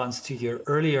in response to your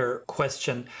earlier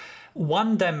question,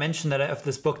 one dimension of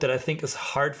this book that I think is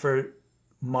hard for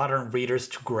modern readers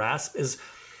to grasp is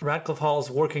Radcliffe Hall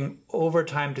is working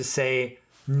overtime to say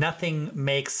nothing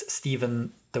makes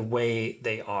Stephen the way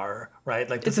they are, right?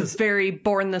 Like this is a very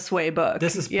born this way book.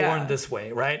 This is born this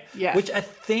way, right? Yeah. Which I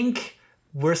think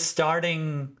we're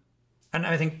starting, and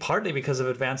I think partly because of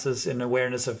advances in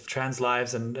awareness of trans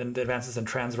lives and advances in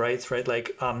trans rights, right?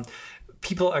 Like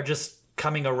people are just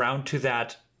coming around to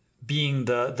that being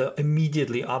the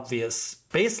immediately obvious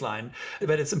baseline.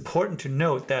 But it's important to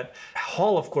note that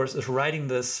Hall, of course, is writing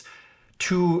this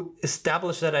to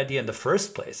establish that idea in the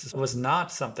first place. It was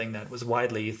not something that was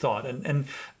widely thought. And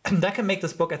that can make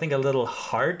this book, I think, a little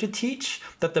hard to teach,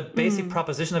 that the basic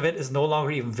proposition of it is no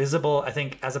longer even visible, I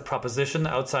think, as a proposition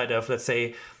outside of, let's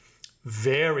say,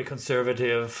 very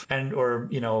conservative and or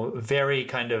very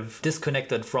kind of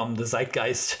disconnected from the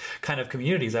zeitgeist kind of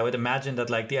communities. I would imagine that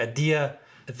like the idea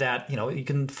that you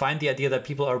can find the idea that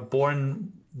people are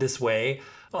born this way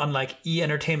on like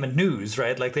E-Entertainment News,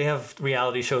 right? Like they have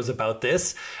reality shows about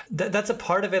this. That's a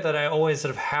part of it that I always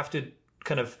sort of have to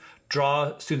kind of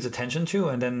draw students' attention to,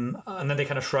 and then they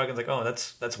kind of shrug and like, oh,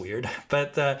 that's weird.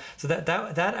 But so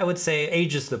that I would say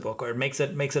ages the book, or it makes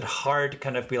it hard to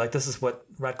kind of be like, this is what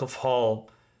Radcliffe Hall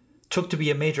took to be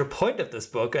a major point of this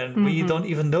book, and we don't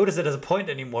even notice it as a point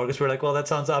anymore because we're like, well, that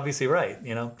sounds obviously right,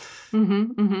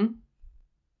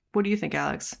 What do you think,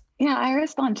 Alex? Yeah, I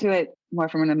respond to it more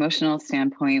from an emotional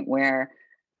standpoint where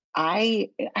and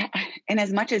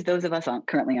as much as those of us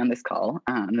currently on this call,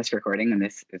 this recording and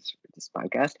this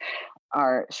podcast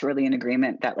are surely in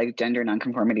agreement that like gender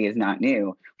nonconformity is not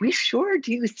new, we sure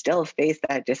do still face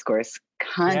that discourse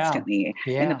constantly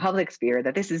in the public sphere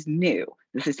that this is new.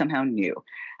 This is somehow new.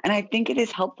 And I think it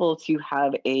is helpful to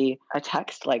have a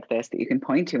text like this that you can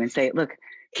point to and say, look,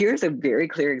 here's a very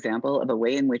clear example of a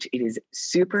way in which it is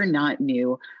super not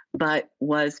new, but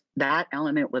that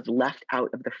element was left out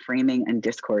of the framing and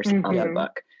discourse of the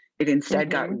book. It instead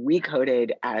got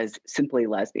recoded as simply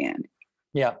lesbian.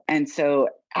 Yeah. And so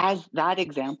as that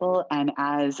example, and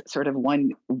as sort of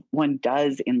one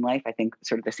does in life, I think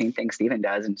sort of the same thing Stephen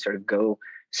does, and sort of go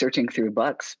searching through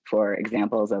books for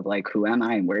examples of like, who am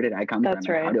I and where did I come from?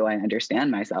 Right. How do I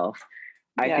understand myself?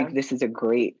 I think this is a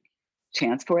great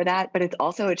chance for that, but it's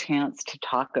also a chance to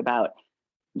talk about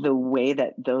the way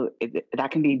that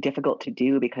that can be difficult to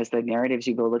do because the narratives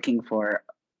you go looking for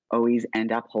always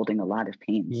end up holding a lot of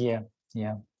pain. Yeah.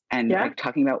 And like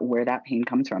talking about where that pain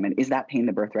comes from, and is that pain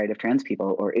the birthright of trans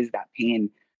people, or is that pain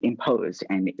imposed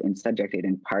and subjected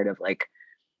and part of like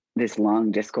this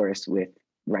long discourse with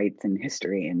rights and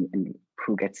history and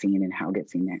who gets seen and how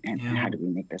gets seen and how do we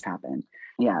make this happen?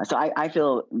 Yeah. So I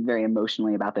feel very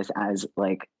emotionally about this as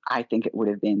like, I think it would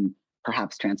have been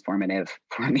perhaps transformative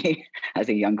for me as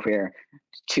a young queer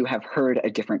to have heard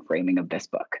a different framing of this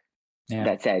book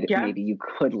that said, maybe you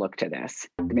could look to this.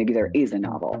 Maybe there is a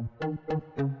novel.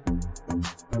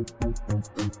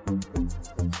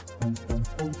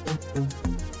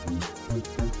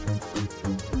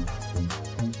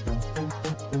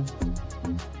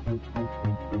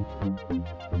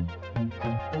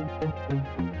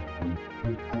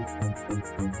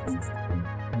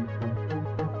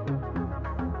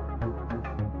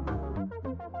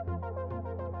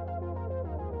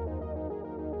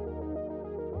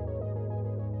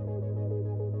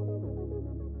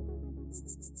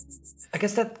 I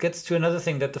guess that gets to another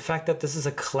thing, that the fact that this is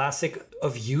a classic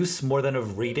of use more than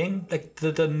of reading, like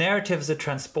the narratives it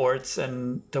transports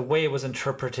and the way it was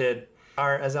interpreted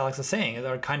are, as Alex is saying,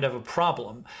 are kind of a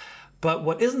problem. But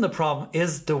what isn't the problem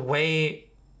is the way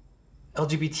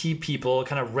LGBT people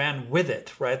kind of ran with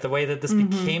it, right? The way that this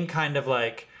became kind of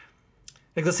like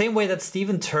the same way that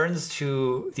Stephen turns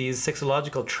to these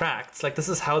sexological tracts, like this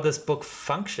is how this book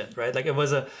functioned, right? Like it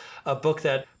was a book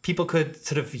that people could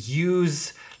sort of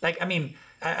use. Like, I mean,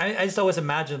 I just always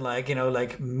imagine like,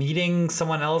 like meeting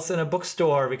someone else in a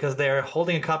bookstore because they're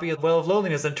holding a copy of The Well of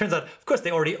Loneliness. And it turns out, of course, they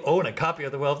already own a copy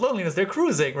of The Well of Loneliness. They're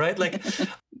cruising, right? Like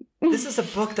this is a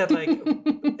book that like,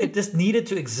 it just needed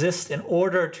to exist in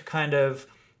order to kind of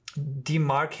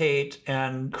demarcate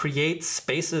and create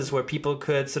spaces where people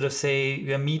could sort of say,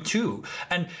 yeah, me too.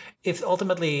 And if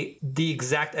ultimately the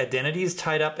exact identities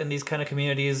tied up in these kind of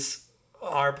communities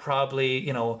are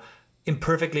probably,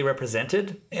 imperfectly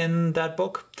represented in that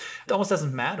book, it almost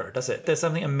doesn't matter, does it? There's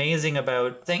something amazing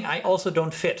about saying, I also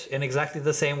don't fit in exactly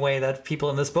the same way that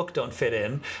people in this book don't fit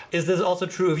in. Is this also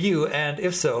true of you? And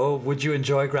if so, would you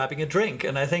enjoy grabbing a drink?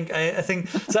 And I think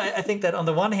that on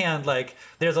the one hand, like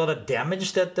there's a lot of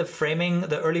damage that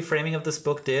the early framing of this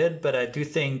book did, but I do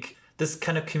think this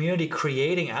kind of community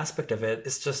creating aspect of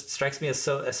it strikes me as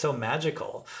so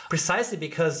magical, precisely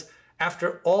because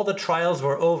after all the trials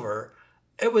were over,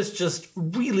 it was just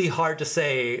really hard to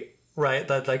say right?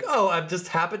 That like, oh, I just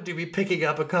happened to be picking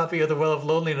up a copy of The Well of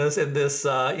Loneliness in this,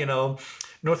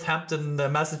 Northampton,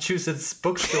 Massachusetts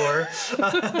bookstore,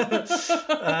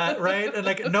 right? And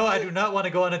like, no, I do not want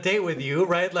to go on a date with you,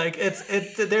 right? Like,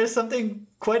 there's something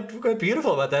quite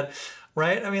beautiful about that,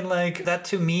 right? I mean, like, that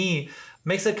to me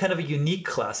makes it kind of a unique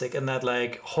classic in that,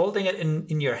 like, holding it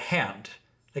in your hand,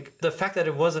 like the fact that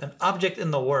it was an object in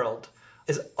the world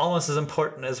is almost as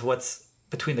important as what's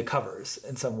between the covers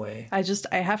in some way.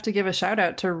 I have to give a shout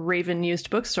out to Raven Used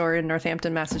Bookstore in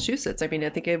Northampton, Massachusetts. I mean, I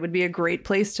think it would be a great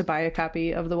place to buy a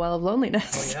copy of The Well of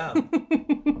Loneliness. Oh, yeah.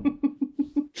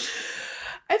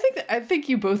 I think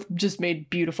you both just made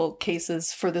beautiful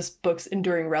cases for this book's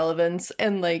enduring relevance.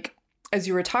 And like, as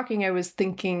you were talking, I was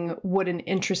thinking what an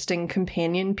interesting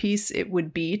companion piece it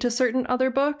would be to certain other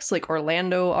books. Like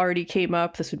Orlando already came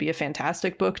up. This would be a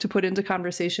fantastic book to put into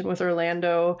conversation with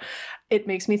Orlando. It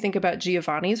makes me think about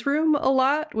Giovanni's Room a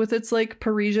lot with its like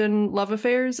Parisian love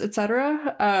affairs,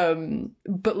 etc.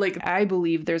 But like, I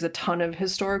believe there's a ton of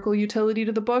historical utility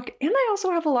to the book. And I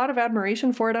also have a lot of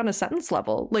admiration for it on a sentence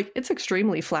level. Like, it's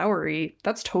extremely flowery.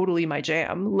 That's totally my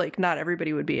jam. Like, not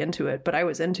everybody would be into it, but I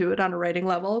was into it on a writing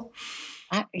level.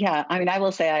 Yeah, I mean, I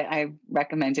will say I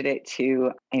recommended it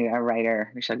to a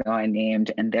writer who shall go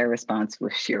unnamed, and their response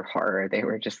was sheer horror. They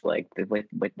were just like, "What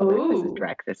this is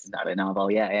direct. This is not a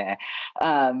novel." Yeah.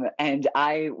 And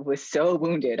I was so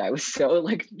wounded. I was so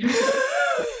like in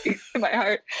my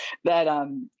heart that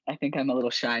I think I'm a little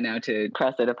shy now to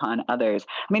press it upon others.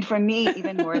 I mean, for me,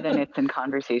 even more than it's in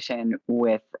conversation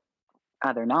with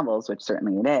other novels, which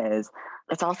certainly it is,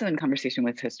 it's also in conversation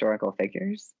with historical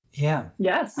figures. Yeah.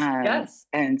 Yes. Yes.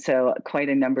 And so quite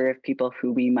a number of people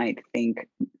who we might think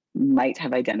might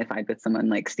have identified with someone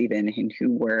like Stephen, and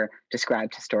who were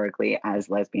described historically as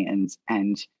lesbians,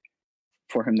 and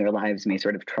for whom their lives may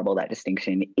sort of trouble that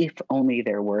distinction, if only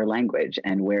there were language.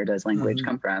 And where does language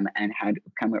come from, and how do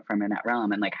come from in that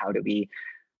realm? And like, how do we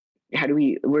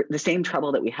we're the same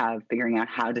trouble that we have figuring out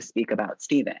how to speak about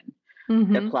Stephen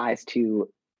applies to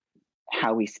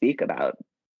how we speak about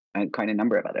quite a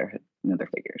number of other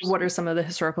figures. What are some of the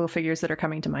historical figures that are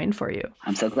coming to mind for you?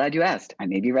 I'm so glad you asked. I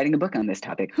may be writing a book on this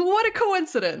topic. What a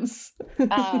coincidence.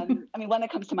 I mean, one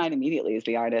that comes to mind immediately is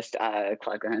the artist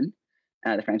Claude Cahun,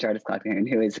 the French artist Claude Cahun,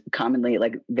 who is commonly,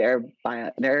 like, their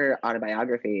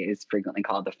autobiography is frequently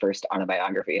called the first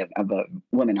autobiography of a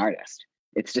woman artist.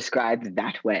 It's described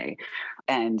that way.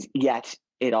 And yet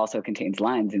it also contains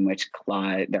lines in which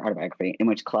their autobiography, in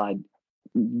which Claude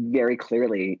very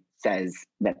clearly says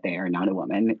that they are not a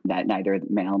woman, that neither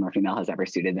male nor female has ever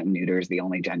suited them. Neuter is the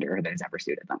only gender that has ever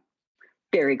suited them.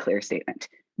 Very clear statement,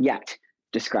 yet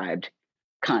described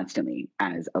constantly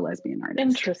as a lesbian artist.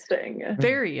 Interesting.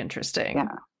 Very interesting.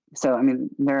 Yeah. So, I mean,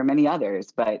 there are many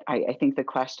others, but I think the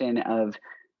question of,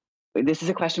 this is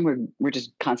a question we're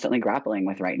just constantly grappling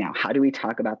with right now. How do we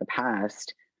talk about the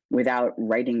past without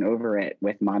writing over it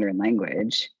with modern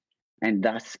language, and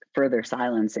thus further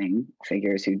silencing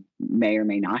figures who may or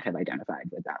may not have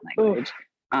identified with that language,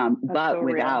 but so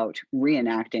without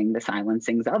reenacting the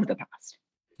silencings of the past?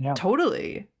 Yeah,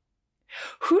 totally.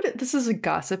 This is a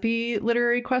gossipy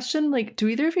literary question. Like, do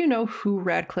either of you know who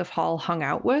Radcliffe Hall hung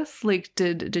out with? Like,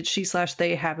 did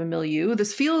she/they have a milieu?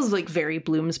 This feels like very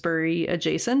Bloomsbury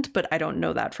adjacent, but I don't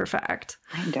know that for fact.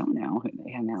 I don't know who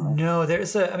they hung out with. No,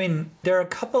 there are a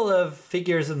couple of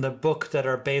figures in the book that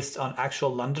are based on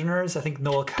actual Londoners. I think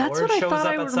Noel Coward shows up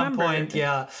at some point.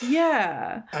 Yeah.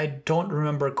 Yeah. I don't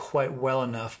remember quite well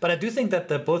enough, but I do think that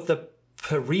both the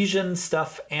Parisian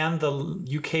stuff and the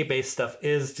UK-based stuff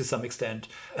is, to some extent,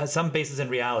 has some basis in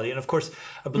reality. And of course,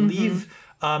 I believe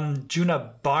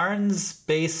Juna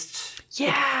Barnes-based...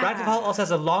 Yeah. Radcliffe Hall also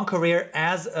has a long career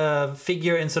as a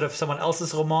figure in sort of someone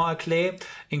else's roman à clé,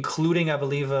 including, I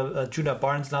believe, a Juna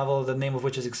Barnes novel, the name of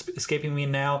which is escaping me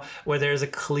now, where there's a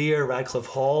clear Radcliffe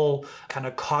Hall kind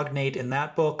of cognate in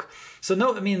that book. So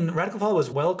no, I mean, Radcliffe Hall was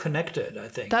well connected, I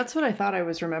think. That's what I thought I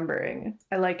was remembering.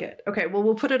 I like it. Okay, well,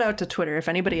 we'll put it out to Twitter. If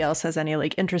anybody else has any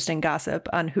like interesting gossip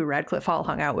on who Radcliffe Hall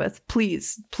hung out with,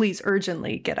 please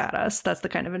urgently get at us. That's the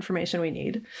kind of information we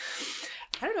need.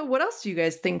 I don't know. What else do you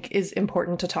guys think is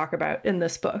important to talk about in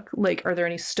this book? Like, are there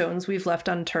any stones we've left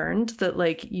unturned that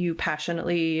like you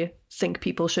passionately think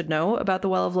people should know about The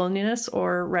Well of Loneliness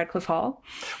or Radcliffe Hall?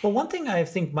 Well, one thing I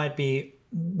think might be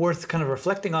worth kind of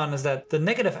reflecting on is that the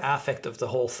negative affect of the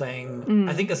whole thing,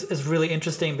 I think is really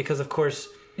interesting because, of course,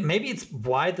 maybe it's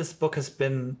why this book has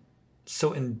been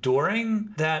so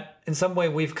enduring that in some way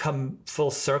we've come full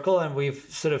circle and we've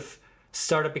sort of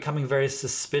started becoming very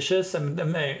suspicious. I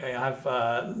mean, I have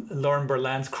Lauren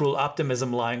Berland's Cruel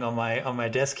Optimism lying on my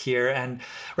desk here, and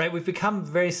right, we've become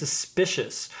very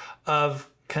suspicious of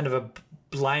kind of a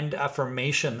blind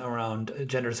affirmation around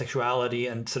gender sexuality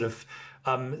and sort of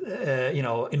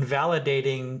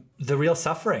invalidating the real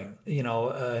suffering,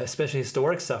 especially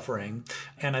historic suffering.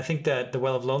 And I think that The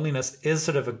Well of Loneliness is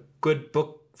sort of a good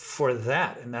book for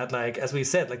that. And that, like, as we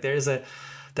said, like there's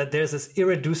this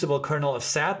irreducible kernel of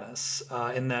sadness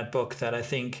in that book that I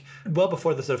think, well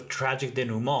before the sort of tragic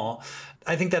denouement,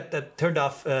 I think that turned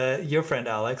off your friend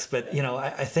Alex, but,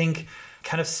 I think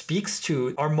kind of speaks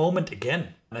to our moment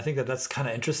again. And I think that that's kind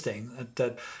of interesting,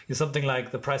 that something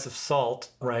like The Price of Salt,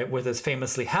 right, with its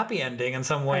famously happy ending in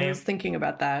some way. I was thinking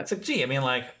about that. It's like, gee, I mean,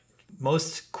 like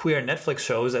most queer Netflix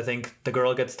shows, I think the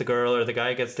girl gets the girl or the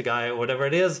guy gets the guy or whatever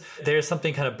it is. There's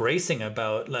something kind of bracing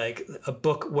about like a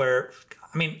book where,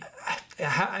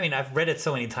 I've read it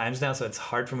so many times now, so it's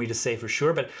hard for me to say for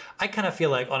sure, but I kind of feel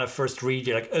like on a first read,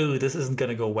 you're like, oh, this isn't going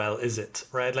to go well, is it?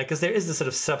 Right? Like, because there is this sort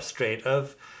of substrate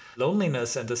of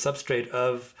loneliness and the substrate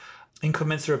of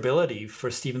incommensurability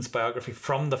for Stephen's biography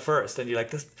from the first. And you're like,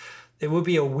 this, it would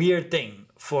be a weird thing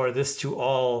for this to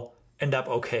all end up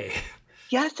okay.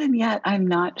 Yes, and yet I'm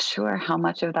not sure how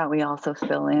much of that we also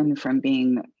fill in from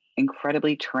being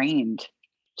incredibly trained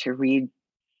to read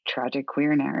tragic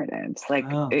queer narratives. Like,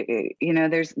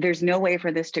 there's no way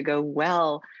for this to go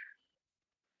well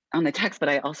on the text, but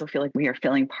I also feel like we are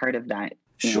filling part of that.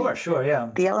 Sure, yeah.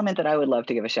 The element that I would love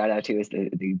to give a shout out to is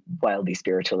the wildly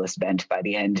spiritualist bent by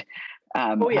the end.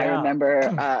 I remember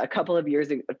a couple of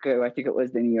years ago, I think it was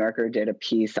the New Yorker did a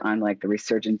piece on like the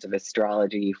resurgence of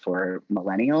astrology for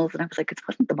millennials. And I was like, it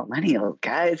wasn't the millennials,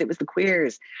 guys. It was the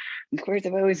queers. The queers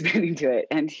have always been into it.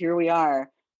 And here we are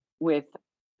with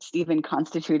Stephen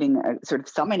constituting sort of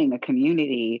summoning a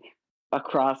community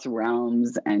across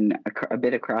realms and a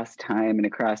bit across time and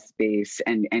across space,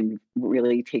 and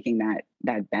really taking that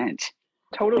bent.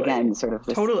 Totally. Again, sort of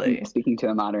speaking to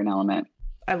a modern element.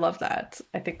 I love that.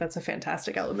 I think that's a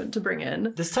fantastic element to bring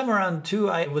in. This time around, too,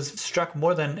 I was struck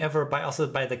more than ever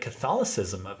by the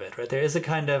Catholicism of it, right? There is a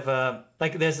kind of,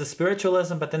 there's the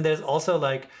spiritualism, but then there's also,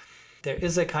 there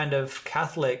is a kind of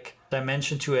Catholic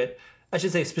dimension to it. I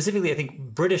should say specifically, I think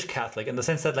British Catholic, in the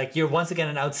sense that you're once again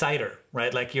an outsider,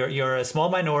 right? Like you're a small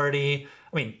minority.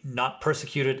 I mean, not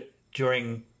persecuted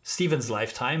during Stephen's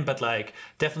lifetime, but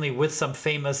definitely with some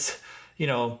famous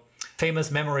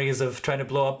memories of trying to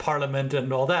blow up Parliament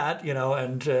and all that,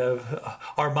 and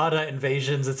Armada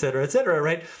invasions, et cetera,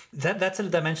 right? That's a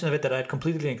dimension of it that I'd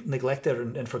completely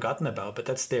neglected and forgotten about, but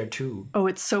that's there too. Oh,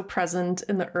 it's so present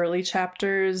in the early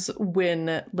chapters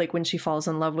when she falls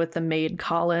in love with the maid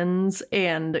Collins,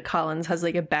 and Collins has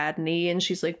a bad knee, and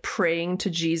she's praying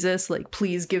to Jesus,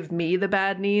 please give me the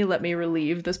bad knee, let me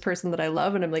relieve this person that I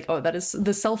love. And I'm like, oh, that is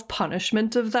the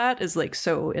self-punishment of that is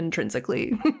so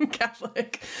intrinsically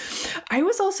Catholic. I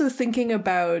was also thinking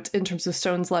about, in terms of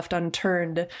Stones Left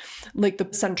Unturned, the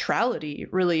centrality,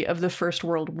 really, of the First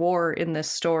World War in this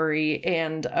story,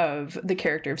 and of the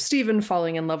character of Stephen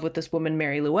falling in love with this woman,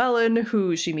 Mary Llewellyn,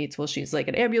 who she meets while she's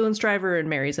an ambulance driver and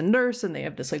marries a nurse, and they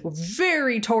have this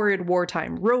very torrid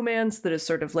wartime romance that is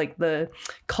sort of the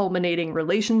culminating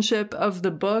relationship of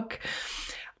the book.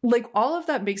 All of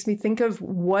that makes me think of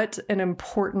what an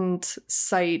important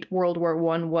site World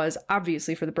War I was,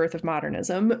 obviously for the birth of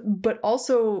modernism, but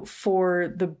also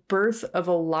for the birth of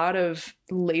a lot of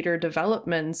later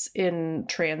developments in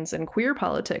trans and queer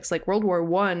politics. World War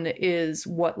I is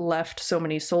what left so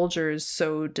many soldiers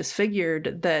so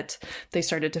disfigured that they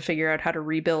started to figure out how to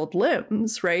rebuild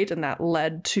limbs, right? And that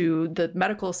led to the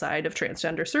medical side of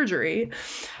transgender surgery.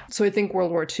 So I think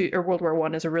World War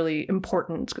I is a really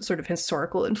important sort of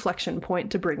historical inflection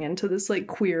point to bring into this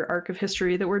queer arc of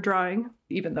history that we're drawing,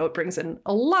 even though it brings in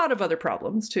a lot of other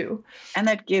problems too. And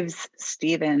that gives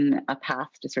Stephen a path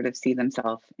to sort of see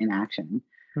himself in action.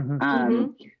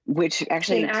 Which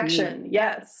actually in action,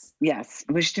 yes,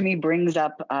 which to me brings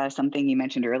up something you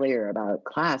mentioned earlier about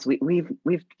class. We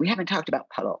haven't talked about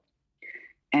Puddle,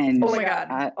 and oh my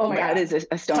god, that is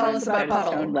a stone. Tell us about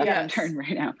Puddle. Left unturned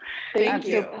right now. Thank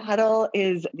you. So Puddle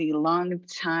is the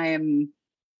longtime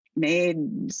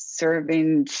maid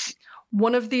servant.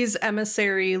 One of these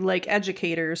emissary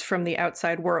educators from the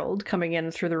outside world coming in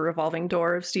through the revolving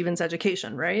door of Stephen's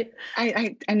education, right?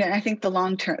 I think the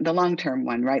long term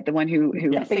one, right? The one who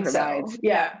provides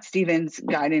Stephen's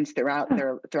guidance throughout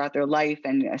their life,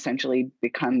 and essentially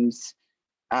becomes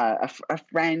a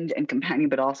friend and companion,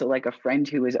 but also a friend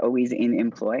who is always in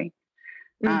employ.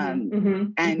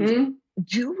 And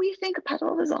do we think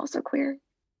Puddle is also queer?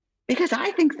 Because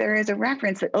I think there is a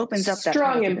reference that opens up that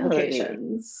strong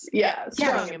implications. Yeah,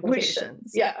 strong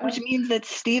implications. Which means that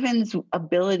Stephen's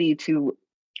ability to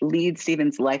lead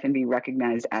Stephen's life and be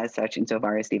recognized as such,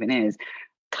 insofar as Stephen is,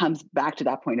 comes back to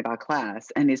that point about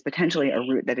class and is potentially a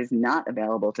route that is not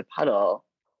available to Puddle,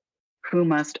 who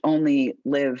must only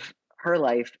live her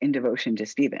life in devotion to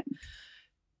Stephen.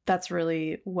 That's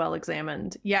really well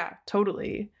examined. Yeah,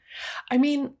 totally. I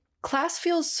mean, class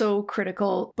feels so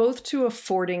critical, both to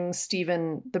affording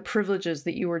Stephen the privileges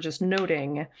that you were just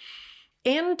noting,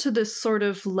 and to this sort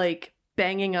of like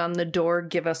banging on the door,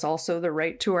 give us also the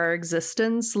right to our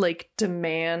existence, like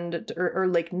demand or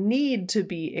like need to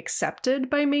be accepted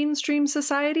by mainstream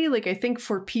society. Like, I think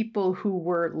for people who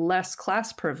were less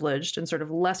class privileged and sort of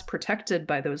less protected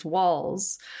by those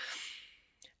walls,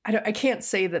 I can't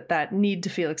say that need to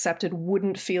feel accepted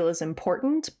wouldn't feel as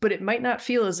important, but it might not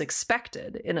feel as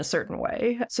expected in a certain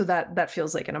way. So that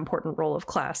feels like an important role of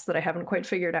class that I haven't quite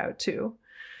figured out too.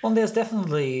 Well, there's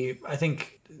definitely, I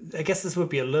guess this would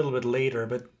be a little bit later,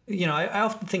 but, I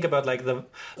often think about like the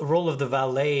role of the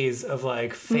valets of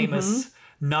like famous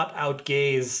not out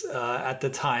gays at the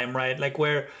time, right? Like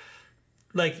where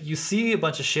like you see a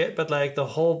bunch of shit, but like the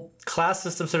whole class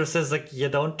system sort of says like you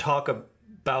don't talk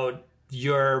about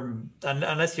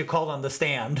unless you're called on the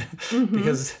stand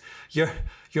because your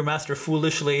master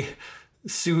foolishly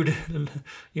sued,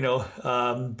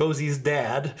 Bosie's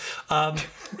dad. I'm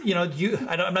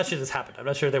not sure this happened. I'm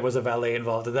not sure there was a valet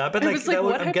involved in that. But like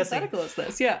what hypothetical is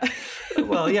this? Yeah.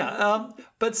 Well, yeah.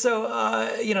 But so,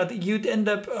 you'd end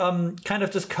up kind of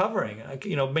just covering,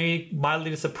 maybe mildly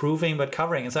disapproving, but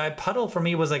covering. And so Puddle for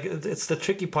me was like, it's the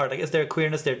tricky part. Like, is there a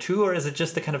queerness there too? Or is it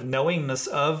just the kind of knowingness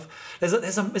of,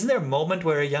 isn't there a moment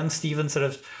where a young Stephen sort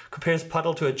of compares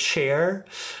Puddle to a chair,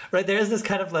 right? There is this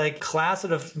kind of like class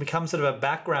sort of becomes sort of a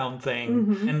background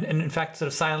thing and in fact sort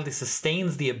of silently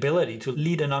sustains the ability to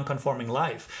lead a non-conforming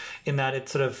life in that it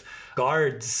sort of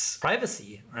guards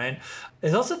privacy, right?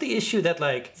 There's also the issue that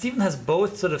like Stephen has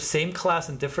both sort of same class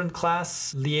and different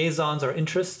class liaisons or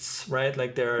interests, right?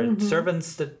 Like there are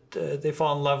servants that they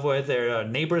fall in love with, there are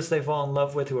neighbors they fall in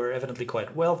love with who are evidently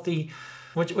quite wealthy,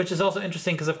 which is also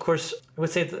interesting because, of course, I would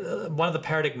say one of the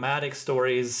paradigmatic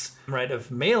stories, right, of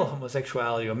male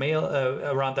homosexuality or male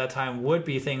around that time would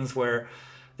be things where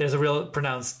there's a real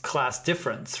pronounced class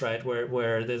difference, right,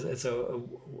 where it's an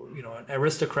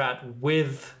aristocrat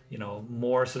with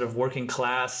more sort of working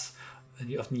class,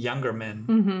 often younger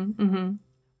men.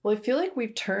 Well, I feel like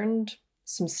we've turned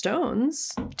some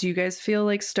stones. Do you guys feel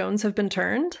like stones have been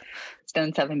turned?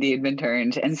 Stones have indeed been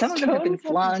turned, and some of them have been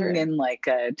flung and like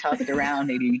tossed around,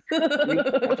 maybe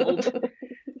reshuffled.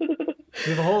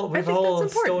 We have a whole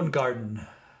stone garden.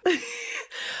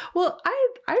 Well,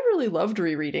 I really loved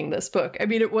rereading this book. I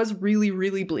mean, it was really,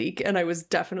 really bleak, and I was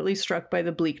definitely struck by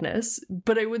the bleakness,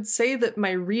 but I would say that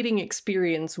my reading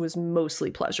experience was mostly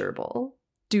pleasurable.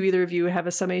 Do either of you have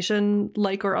a summation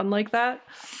like or unlike that?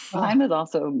 Mine was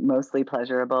also mostly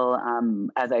pleasurable.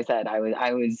 As I said, I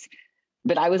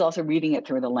was also reading it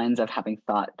through the lens of having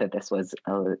thought that this was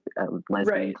a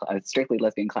lesbian, a strictly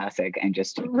lesbian classic, and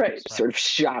just sort of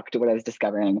shocked at what I was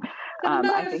discovering.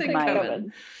 I think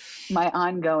my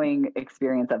ongoing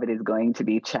experience of it is going to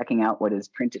be checking out what is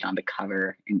printed on the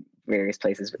cover in various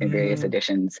places, in various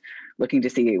editions, looking to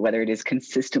see whether it is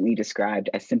consistently described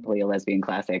as simply a lesbian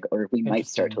classic, or if we might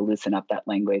start to loosen up that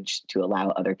language to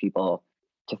allow other people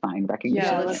to find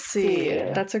recognition. Yeah, let's see.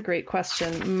 That's a great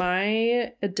question.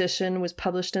 My edition was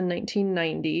published in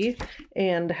 1990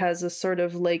 and has a sort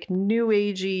of like new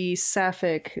agey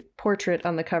sapphic portrait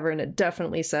on the cover, and it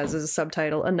definitely says as a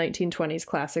subtitle, a 1920s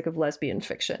classic of lesbian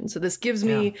fiction. So this gives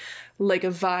me like a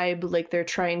vibe like they're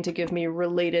trying to give me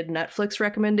related Netflix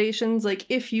recommendations. Like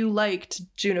if you liked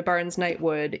Juna Barnes'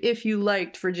 Nightwood, if you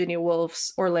liked Virginia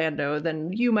Woolf's Orlando,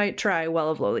 then you might try Well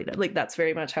of Lolita. Like that's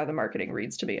very much how the marketing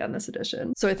reads to me on this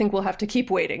edition. So I think we'll have to keep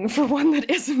waiting for one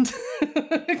that isn't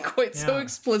quite so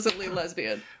explicitly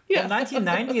lesbian. Yeah, well,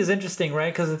 1990 is interesting,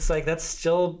 right? Because it's like that's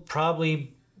still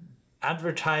probably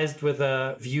advertised with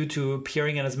a view to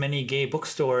appearing in as many gay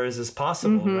bookstores as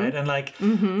possible, right? And like,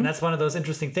 and that's one of those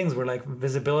interesting things where like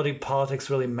visibility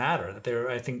politics really matter. That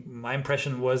I think my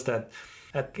impression was that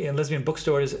lesbian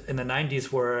bookstores in the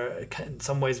 90s were in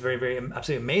some ways very, very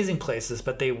absolutely amazing places,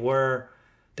 but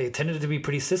they tended to be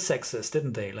pretty cis-sexist,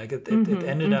 didn't they? Like it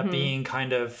ended up being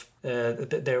kind of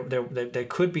there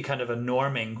could be kind of a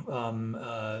norming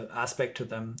aspect to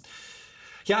them.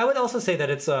 Yeah, I would also say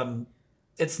that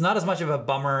it's not as much of a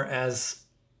bummer as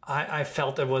I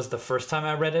felt it was the first time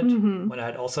I read it, when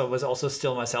I was also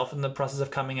still myself in the process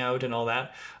of coming out and all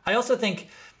that. I also think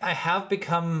I have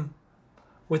become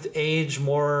with age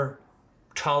more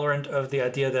tolerant of the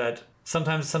idea that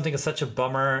sometimes something is such a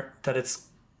bummer that it's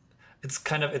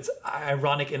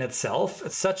ironic in itself.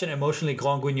 It's such an emotionally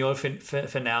grand guignol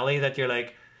finale that you're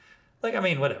like, I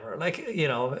mean, whatever. Like,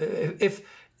 if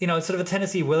it's sort of a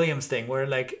Tennessee Williams thing where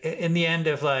like in the end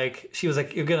of like, she was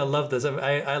like, you're going to love this.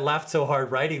 I laughed so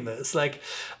hard writing this. Like,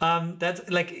 that's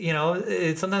like,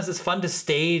 sometimes it's fun to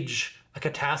stage a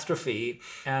catastrophe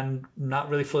and not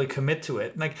really fully commit to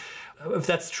it. Like, if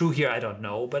that's true here, I don't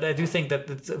know. But I do think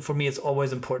that for me, it's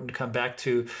always important to come back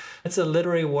to, it's a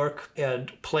literary work and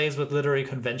plays with literary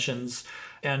conventions.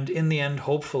 And in the end,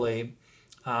 hopefully,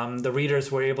 the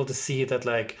readers were able to see that,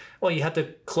 like, well, you had to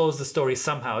close the story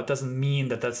somehow. It doesn't mean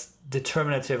that that's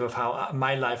determinative of how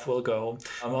my life will go.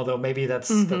 Although maybe that's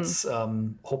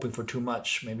hoping for too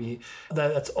much. Maybe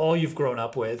that's all you've grown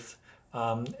up with.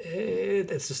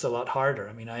 It's just a lot harder.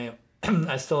 I mean,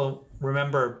 I still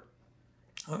remember,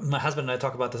 my husband and I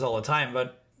talk about this all the time,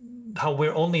 but how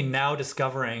we're only now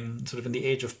discovering, sort of in the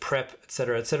age of PrEP, et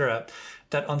cetera,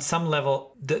 that on some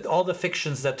level, all the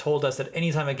fictions that told us that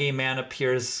anytime a gay man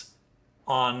appears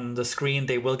on the screen,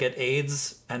 they will get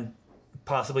AIDS and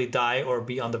possibly die or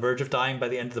be on the verge of dying by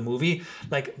the end of the movie,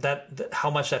 like how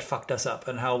much that fucked us up,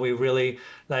 and how we really,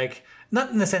 like,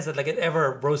 not in the sense that like it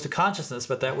ever rose to consciousness,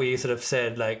 but that we sort of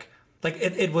said like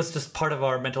it was just part of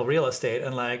our mental real estate,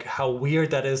 and like how weird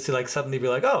that is to like suddenly be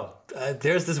like,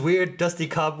 there's this weird dusty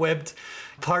cobwebbed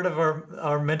part of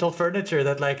our mental furniture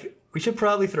that like we should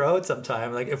probably throw out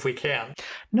sometime, like if we can.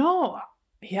 No,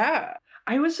 yeah.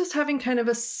 I was just having kind of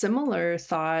a similar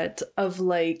thought of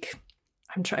like,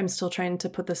 I'm still trying to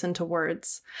put this into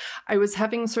words. I was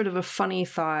having sort of a funny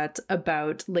thought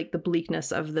about like the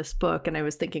bleakness of this book, and I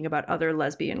was thinking about other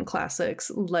lesbian classics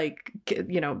like,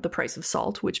 The Price of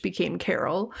Salt, which became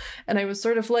Carol. And I was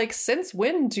sort of like, since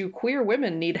when do queer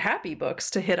women need happy books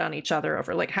to hit on each other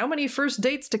over? Like, how many first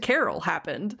dates to Carol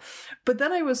happened? But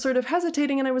then I was sort of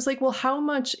hesitating, and I was like, well, how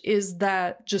much is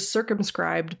that just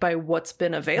circumscribed by what's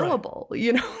been available?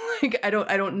 Right. Like I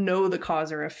don't know the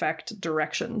cause or effect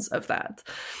directions of that.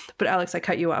 But Alex, I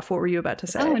cut you off. What were you about to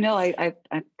say? Oh, no, I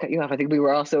cut you off. I think we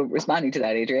were also responding to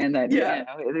that, Adrienne, that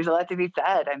there's a lot to be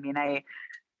said. I mean,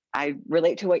 I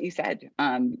relate to what you said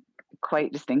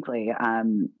quite distinctly.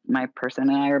 My person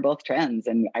and I are both trans,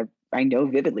 and I know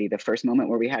vividly the first moment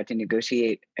where we had to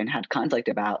negotiate and had conflict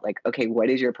about like, okay, what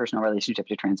is your personal relationship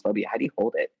to transphobia? How do you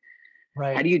hold it?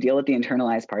 Right. How do you deal with the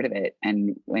internalized part of it?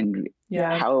 And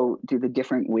how do the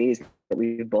different ways that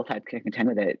we've both had to contend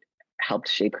with it helped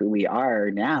shape who we are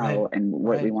now, and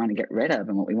what we want to get rid of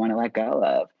and what we want to let go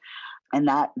of? And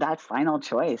that final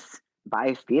choice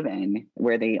by Stephen,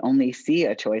 where they only see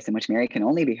a choice in which Mary can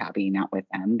only be happy, not with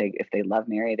them. If they love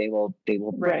Mary, they will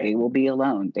be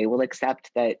alone. They will accept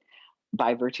that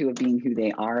by virtue of being who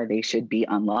they are, they should be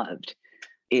unloved,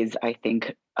 is, I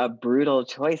think, a brutal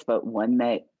choice, but one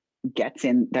that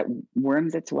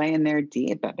worms its way in there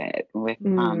deep a bit with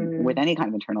any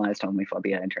kind of internalized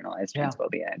homophobia, internalized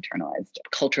transphobia, internalized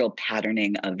cultural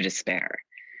patterning of despair.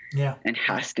 Yeah. And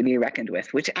has to be reckoned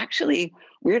with, which actually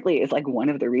weirdly is like one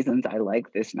of the reasons I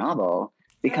like this novel,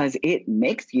 because it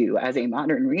makes you as a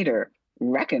modern reader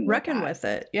reckon with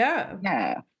it. Yeah.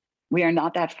 Yeah. We are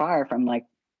not that far from like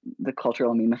the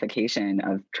cultural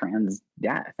memification of trans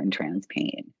death and trans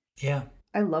pain. Yeah.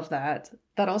 I love that.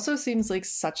 That also seems like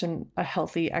such a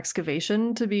healthy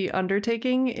excavation to be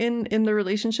undertaking in the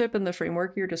relationship and the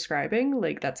framework you're describing.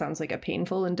 Like, that sounds like a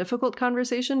painful and difficult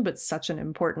conversation, but such an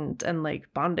important and like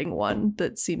bonding one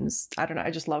that seems, I don't know,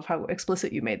 I just love how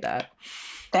explicit you made that.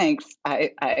 Thanks. I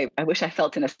wish I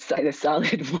felt in a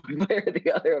solid one way or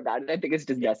the other about it. I think it's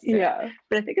just necessary. Yeah.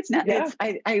 But I think it's not. Yeah.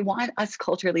 I want us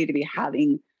culturally to be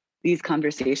having these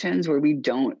conversations where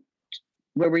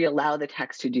we allow the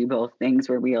text to do both things,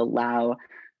 where we allow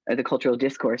the cultural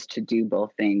discourse to do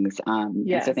both things.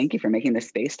 And so thank you for making the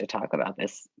space to talk about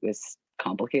this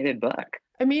complicated book.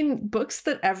 I mean, books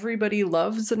that everybody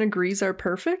loves and agrees are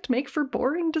perfect make for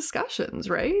boring discussions,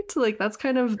 right? Like, that's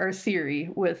kind of our theory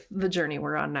with the journey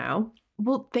we're on now.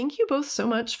 Well, thank you both so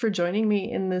much for joining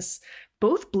me in this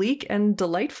both bleak and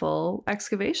delightful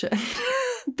excavation.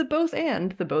 The both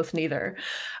and, the both neither.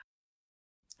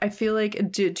 I feel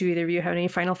like, do either of you have any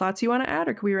final thoughts you want to add,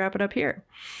 or can we wrap it up here?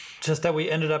 Just that we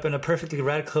ended up in a perfectly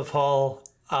Radcliffe Hall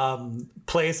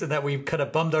place, and that we kind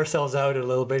of bummed ourselves out a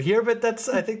little bit here, but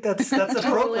I think that's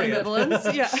appropriate.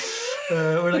 Ambivalence, yeah.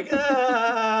 We're like,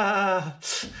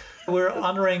 we're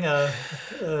honoring a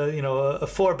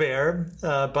forebear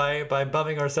by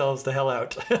bumming ourselves the hell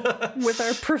out. With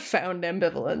our profound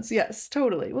ambivalence. Yes,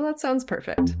 totally. Well, that sounds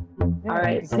perfect. All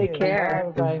right, take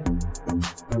care. Bye.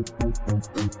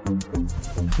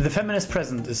 The Feminist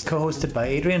Present is co-hosted by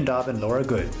Adrian Daub and Laura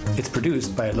Good. It's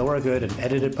produced by Laura Good and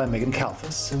edited by Megan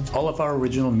Kalfas. All of our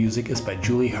original music is by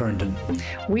Julie Herndon.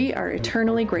 We are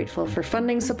eternally grateful for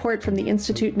funding support from the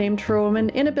Institute named for a woman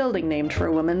in a building named for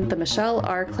a woman, the Michelle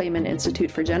R. Clayman Institute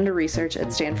for Gender Research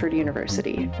at Stanford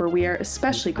University, where we are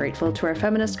especially grateful to our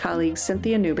feminist colleagues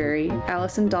Cynthia Newberry,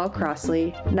 Allison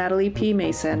Dahl-Crossley, Natalie P.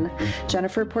 Mason,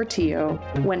 Jennifer Portillo,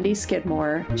 Wendy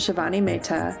Skidmore, Shivani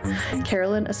Mehta,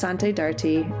 Carolyn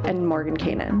Asante-Darty, and Morgan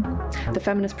Kanan. The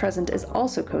Feminist Present is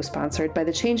also co-sponsored by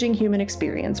the Changing Human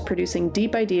Experience, producing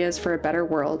deep ideas for a better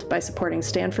world by supporting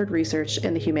Stanford research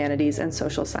in the humanities and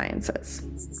social sciences.